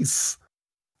twice.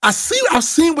 I've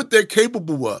seen what they're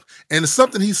capable of. And it's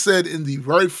something he said in the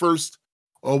very first,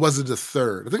 or was it the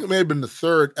third? I think it may have been the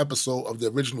third episode of the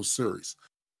original series,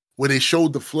 where they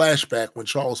showed the flashback when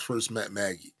Charles first met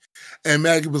Maggie. And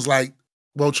Maggie was like,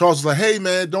 Charles was like, hey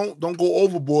man, don't go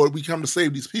overboard. We come to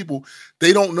save these people.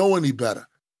 They don't know any better.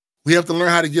 We have to learn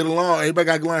how to get along. Everybody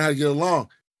got to learn how to get along.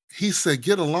 He said,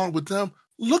 get along with them?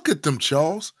 Look at them,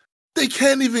 Charles. They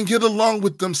can't even get along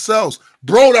with themselves.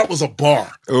 Bro, that was a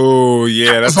bar. Oh,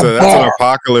 yeah. That's an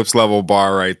apocalypse level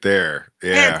bar right there.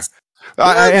 Yeah.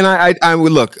 They're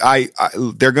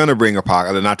going to bring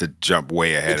apocalypse, not to jump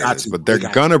way ahead of this, but they're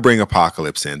going to bring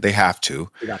apocalypse in. They have to.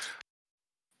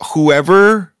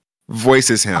 Whoever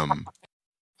voices him,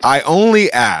 I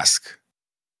only ask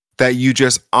that you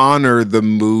just honor the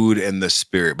mood and the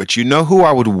spirit. But you know who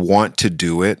I would want to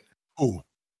do it? Who?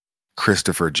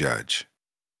 Christopher Judge.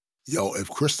 Yo, if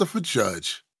Christopher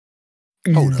Judge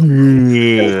Hold up, bro.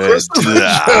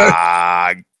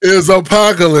 Is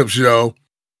Apocalypse, yo.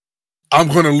 I'm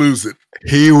gonna lose it.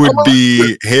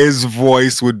 His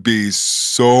voice would be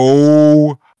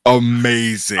so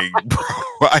amazing, bro.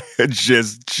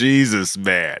 Jesus,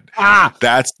 man.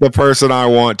 That's the person I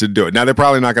want to do it. Now they're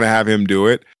probably not going to have him do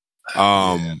it.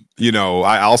 You know,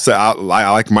 I'll say I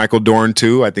like Michael Dorn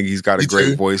too. I think he's got a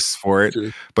great voice for it.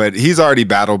 But he's already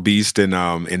Battle Beast in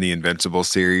the Invincible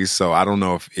series, so I don't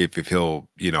know if he'll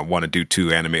want to do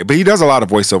 2 anime. But he does a lot of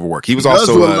voiceover work. He was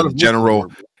also a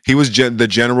general. He was the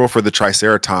general for the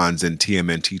Triceratons in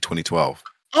TMNT 2012.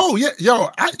 Oh yeah, yo, you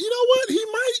know what? He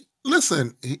might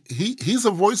listen. He's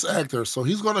a voice actor, so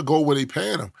he's gonna go where they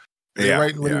paying him. They're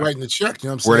writing the check. You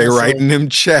know what I'm saying? Where they writing them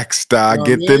checks, dog?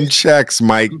 Get them checks,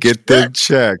 Mike. Get them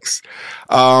checks.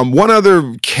 One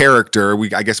other character,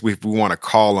 I guess we want to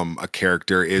call him a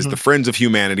character, is the Friends of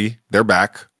Humanity. They're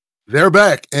back.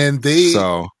 And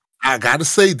I gotta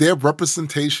say, their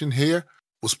representation here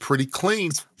was pretty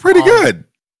clean. Pretty good.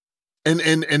 And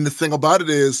the thing about it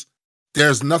is,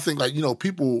 there's nothing like,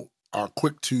 people are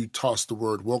quick to toss the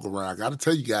word woke around. I got to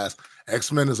tell you guys,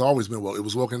 X-Men has always been woke. It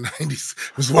was woke in the 90s.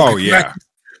 It was woke in the 90s.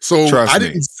 So I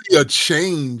didn't see a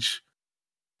change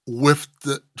with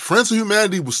the Friends of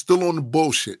Humanity was still on the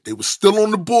bullshit. They were still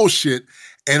on the bullshit.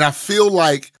 And I feel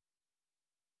like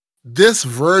this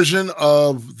version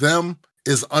of them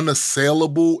is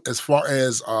unassailable as far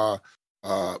as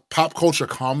pop culture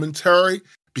commentary,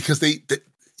 because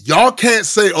y'all can't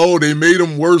say, oh, they made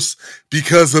them worse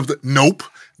because of nope.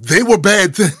 They were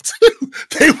bad then too.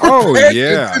 They were bad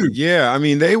then too. Yeah. I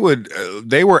mean, they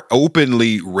were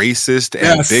openly racist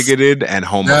and bigoted and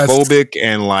homophobic,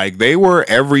 and like they were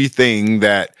everything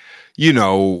that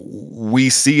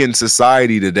we see in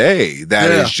society today.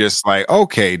 That is just like,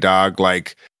 okay, dog,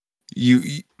 like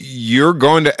you're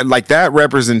going to like that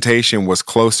representation was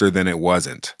closer than it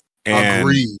wasn't. And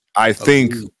Agreed. I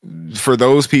think for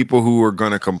those people who are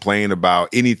going to complain about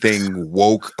anything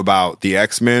woke about the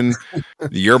X-Men,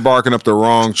 you're barking up the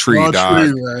wrong tree,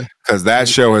 dog. Because that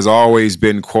show has always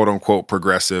been quote unquote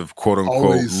progressive, quote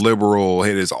unquote liberal.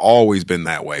 It has always been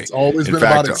that way. It's always been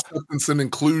about acceptance and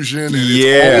inclusion. And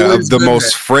the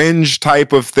most fringe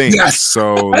type of things. Yes.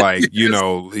 So like,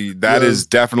 that is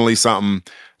definitely something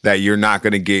that you're not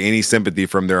going to get any sympathy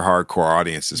from their hardcore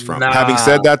audiences from. Having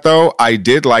said that, though, I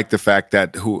did like the fact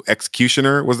that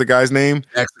Executioner was the guy's name.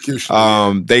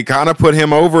 Executioner. They kind of put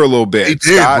him over a little bit. He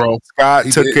did, bro. Scott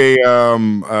took a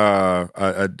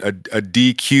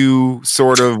DQ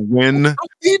sort of win.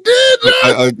 He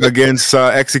did against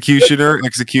Executioner.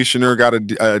 Executioner got a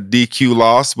DQ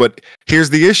loss, but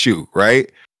here's the issue,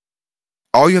 right?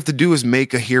 All you have to do is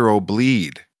make a hero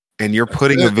bleed, and you're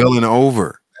putting a villain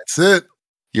over. That's it.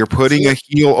 You're putting a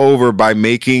heel over by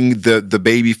making the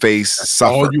baby face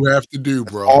suffer. All you have to do,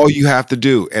 bro. All you have to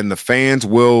do. And the fans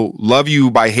will love you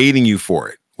by hating you for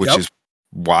it, which is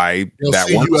why they'll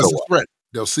see you as a threat.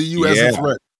 They'll see you as a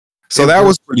threat. So that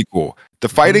was pretty cool. The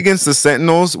fight against the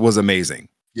Sentinels was amazing.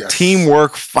 Yes.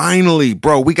 Teamwork, finally,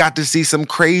 bro. We got to see some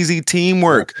crazy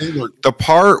teamwork. The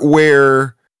part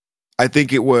where I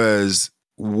think it was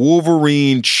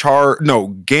Gambit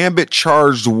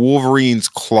charged Wolverine's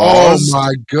claws. Oh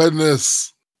my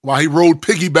goodness. While he rode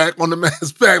piggyback on the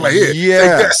man's back. Like, here,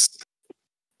 yes.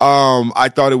 I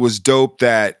thought it was dope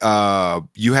that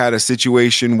you had a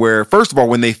situation where, first of all,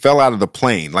 when they fell out of the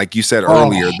plane, like you said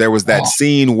earlier, there was that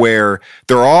scene where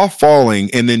they're all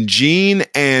falling, and then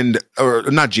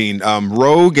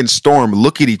Rogue and Storm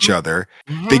look at each other.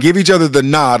 They give each other the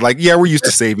nod, like, yeah, we're used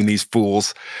to saving these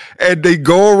fools. And they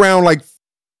go around like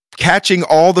catching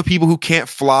all the people who can't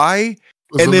fly,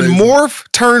 and then Morph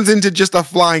turns into just a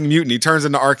flying mutant. He turns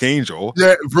into Archangel.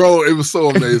 Yeah, bro, it was so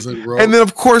amazing, bro. And then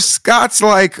of course Scott's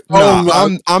like,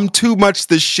 I'm too much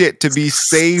the shit to be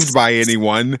saved by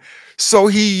anyone. So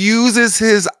he uses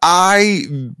his eye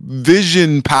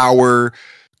vision power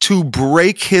to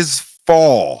break his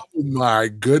fall. Oh my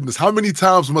goodness. How many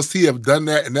times must he have done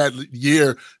that in that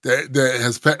year that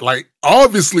has passed? Like,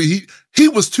 obviously he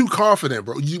was too confident,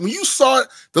 bro. When you saw it,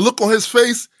 the look on his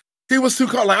face, he was too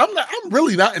confident. Like, I'm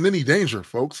really not in any danger,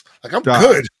 folks. Like, I'm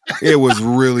good. It was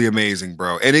really amazing,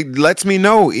 bro. And it lets me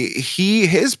know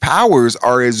his powers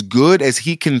are as good as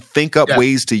he can think up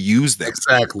ways to use them.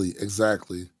 Exactly.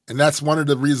 And that's one of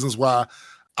the reasons why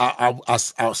I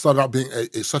started out being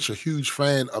such a huge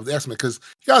fan of the X-Men, because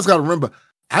you guys got to remember,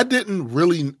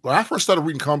 when I first started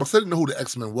reading comics, I didn't know who the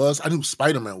X-Men was. I knew who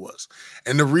Spider-Man was.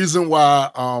 And the reason why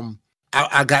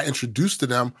I got introduced to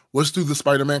them was through the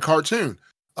Spider-Man cartoon.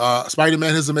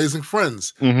 Spider-Man, His Amazing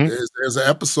Friends. There's an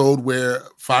episode where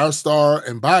Firestar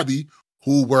and Bobby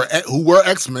who were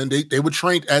X-Men. They were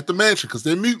trained at the mansion because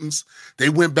they're mutants. They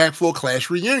went back for a class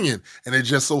reunion, and it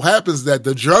just so happens that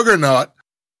the Juggernaut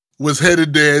was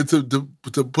headed there to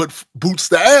put boots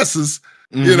to asses,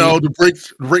 to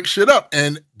break shit up.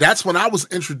 And that's when I was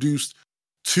introduced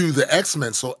to the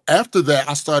X-Men. So after that,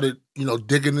 I started,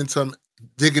 digging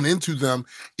into them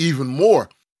even more.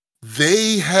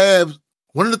 They have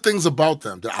one of the things about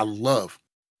them that I love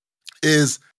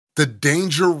is the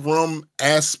danger room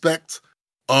aspect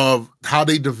of how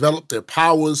they develop their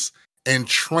powers and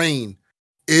train.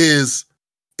 It's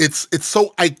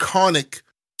so iconic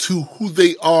to who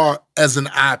they are as an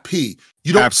IP.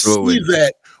 You don't see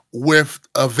that with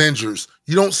Avengers.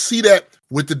 You don't see that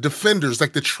with the Defenders,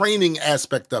 like the training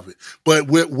aspect of it. But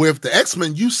with the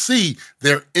X-Men, you see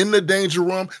they're in the danger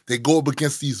room. They go up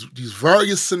against these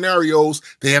various scenarios.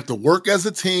 They have to work as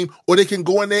a team, or they can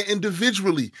go in there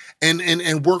individually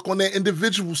and work on their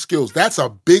individual skills. That's a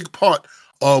big part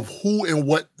of who and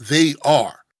what they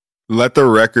are. Let the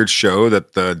record show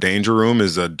that the Danger Room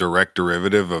is a direct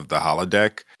derivative of the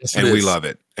holodeck, and we love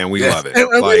it. And we love it. And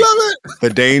we love it. The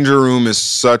Danger Room is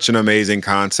such an amazing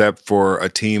concept for a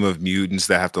team of mutants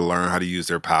that have to learn how to use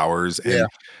their powers. And,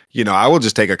 I will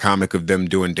just take a comic of them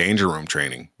doing Danger Room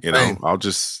training. I'll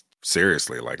just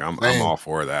seriously, I'm all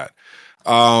for that.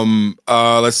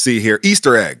 Let's see here.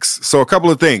 Easter eggs. So a couple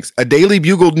of things. A Daily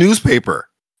Bugle newspaper.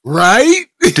 Right?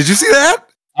 Did you see that?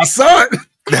 I saw it.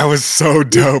 That was so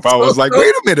dope. I was like,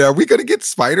 wait a minute, are we going to get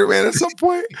Spider-Man at some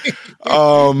point?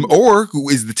 Or who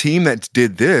is the team that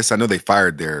did this? I know they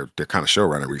fired their kind of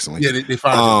showrunner recently. Yeah, they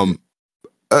fired him.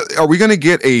 Are we going to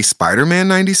get a Spider-Man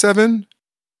 97?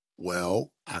 Well,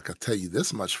 I could tell you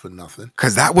this much for nothing.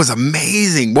 Because that was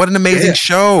amazing. What an amazing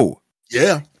show.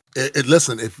 Yeah.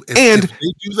 Listen, if they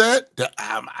do that,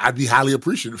 I'd be highly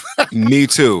appreciative. Me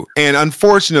too. And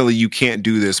unfortunately, you can't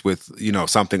do this with,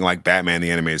 something like Batman,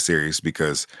 the animated series,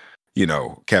 because,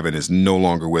 Kevin is no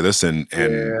longer with us. And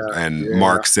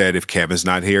Mark said, if Kevin's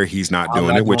not here, he's not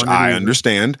doing it, which I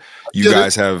understand. You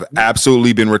guys have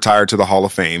absolutely been retired to the Hall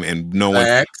of Fame, and no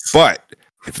one, but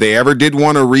if they ever did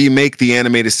want to remake the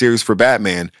animated series for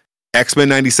Batman, X-Men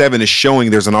 97 is showing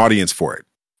there's an audience for it.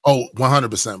 Oh,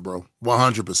 100%, bro.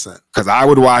 100%. Because I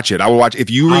would watch it. If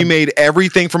you remade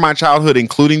everything from my childhood,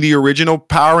 including the original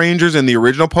Power Rangers and the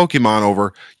original Pokemon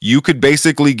over, you could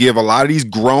basically give a lot of these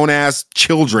grown-ass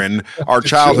children our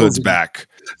childhoods back.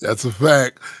 That's a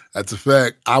fact.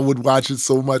 I would watch it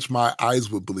so much my eyes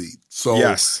would bleed. So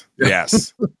yes.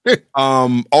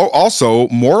 Also,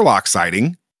 Morlock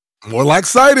sighting. Morlock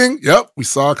sighting. Yep. We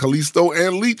saw Callisto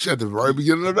and Leech at the very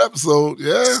beginning of the episode.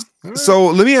 Yeah. So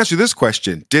let me ask you this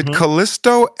question. Did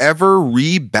Callisto ever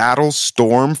re-battle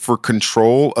Storm for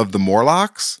control of the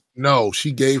Morlocks? No,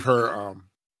 she gave her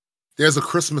there's a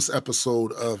Christmas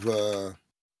episode of the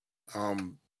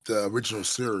original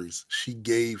series. She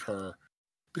gave her,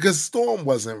 because Storm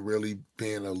wasn't really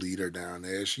being a leader down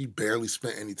there. She barely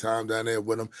spent any time down there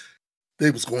with them. They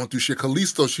was going through shit.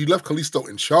 She left Callisto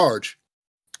in charge.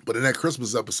 But in that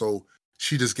Christmas episode,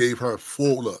 she just gave her a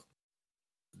full look.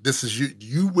 This is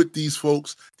you with these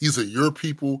folks. These are your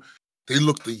people. They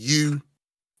look to you.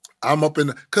 I'm up in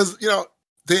because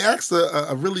they asked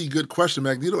a really good question.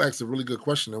 Magneto asked a really good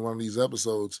question in one of these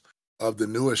episodes of the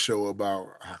newest show about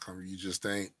how come you just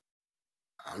ain't.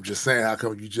 I'm just saying, how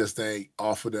come you just ain't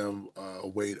offer them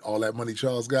away all that money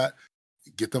Charles got?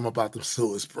 Get them about the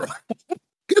sewers, bro.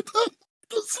 Get them.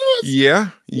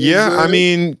 Yeah. I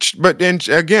mean, but then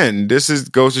again,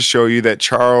 goes to show you that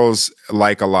Charles,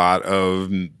 like a lot of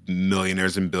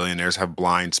millionaires and billionaires, have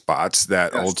blind spots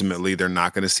that ultimately they're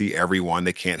not going to see everyone.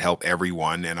 They can't help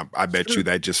everyone. And I bet you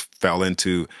that just fell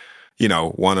into,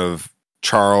 one of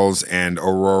Charles and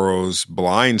Aurora's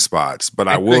blind spots. But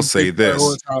I will say this.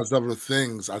 Other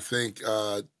things, I think,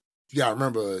 I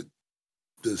remember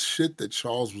the shit that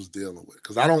Charles was dealing with.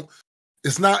 Because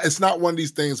It's not one of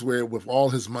these things where with all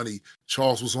his money,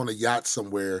 Charles was on a yacht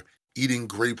somewhere eating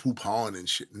Grey Poupon and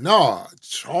shit. Nah,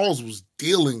 Charles was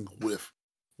dealing with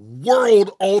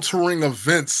world-altering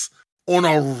events on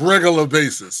a regular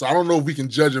basis. So I don't know if we can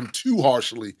judge him too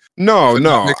harshly. No. Make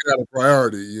that a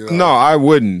priority. No, I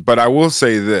wouldn't. But I will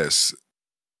say this.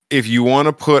 If you want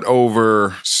to put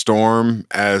over Storm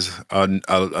as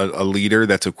a leader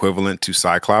that's equivalent to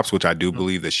Cyclops, which I do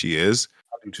believe that she is,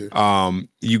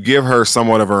 you give her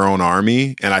somewhat of her own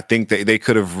army, and I think they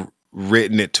could have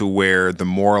written it to where the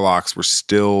Morlocks were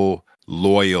still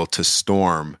loyal to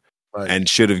Storm, and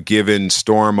should have given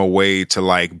Storm a way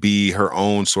to be her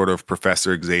own sort of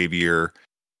Professor Xavier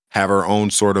have her own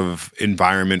sort of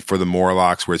environment for the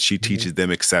Morlocks where she teaches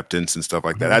them acceptance and stuff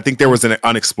like that. I think there was an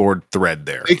unexplored thread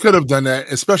there. They could have done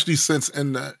that, especially since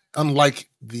unlike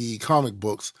the comic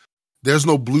books, there's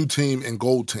no blue team and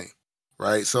gold team,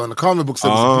 right? So in the comic books,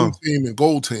 there was a blue team and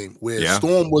gold team, where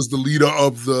Storm was the leader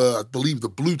of I believe, the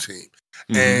blue team,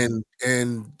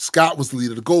 and Scott was the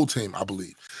leader of the gold team, I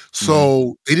believe.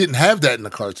 So they didn't have that in the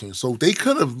cartoon. So they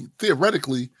could have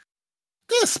theoretically.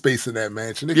 There's space in that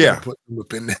mansion. They could have put them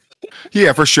up in there.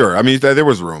 Yeah, for sure. I mean, there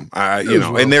was room,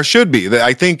 and there should be.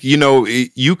 I think, you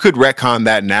could retcon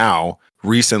that now,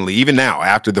 recently, even now,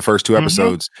 after the first 2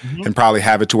 episodes, and probably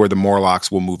have it to where the Morlocks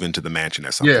will move into the mansion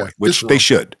at some point, which they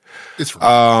should. It's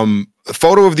a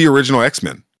photo of the original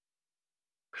X-Men.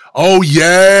 Oh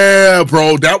yeah,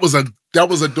 bro. That was a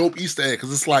dope Easter egg,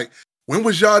 because it's like, when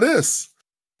was y'all this?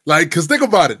 Like, because think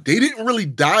about it, they didn't really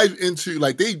dive into,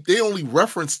 like, they only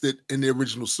referenced it in the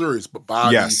original series, but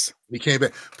Bobby, they came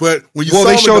back. But when you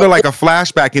they showed it like a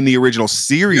flashback in the original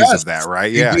series of that,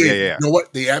 right? Yeah. You know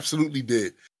what? They absolutely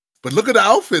did. But look at the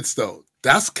outfits, though.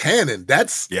 That's canon.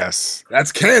 That's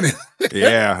canon.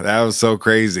 Yeah, that was so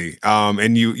crazy.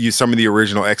 And you some of the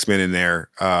original X-Men in there.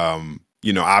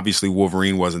 Obviously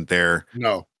Wolverine wasn't there.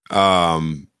 No.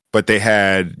 But they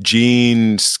had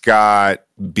Jean, Scott,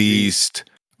 Beast,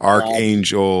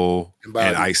 Archangel, and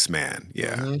Iceman.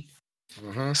 Yeah.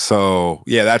 So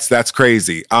that's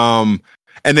crazy.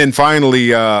 And then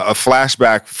finally, a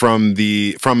flashback from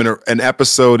an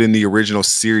episode in the original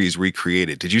series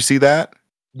recreated. Did you see that?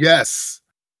 Yes.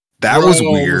 That was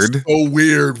weird. So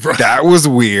weird, bro. That was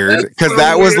weird, because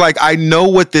that was like, I know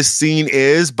what this scene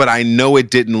is, but I know it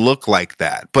didn't look like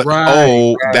that. But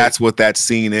that's what that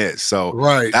scene is. So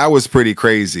that was pretty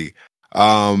crazy.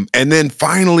 And then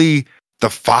finally, the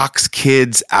Fox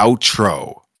Kids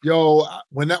outro. Yo,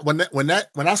 when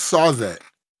I saw that,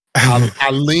 I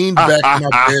leaned back in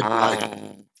my bed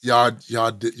like,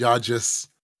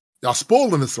 y'all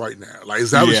spoiling us right now. Like, is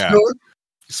that what you're doing?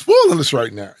 You're spoiling us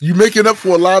right now. You making up for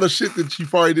a lot of shit that you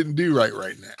probably didn't do right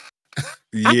now.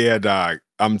 Yeah, dog.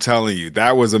 I'm telling you,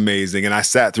 that was amazing. And I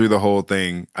sat through the whole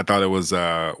thing. I thought it was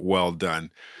well done.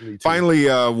 Finally,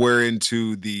 we're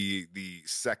into the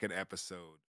second episode.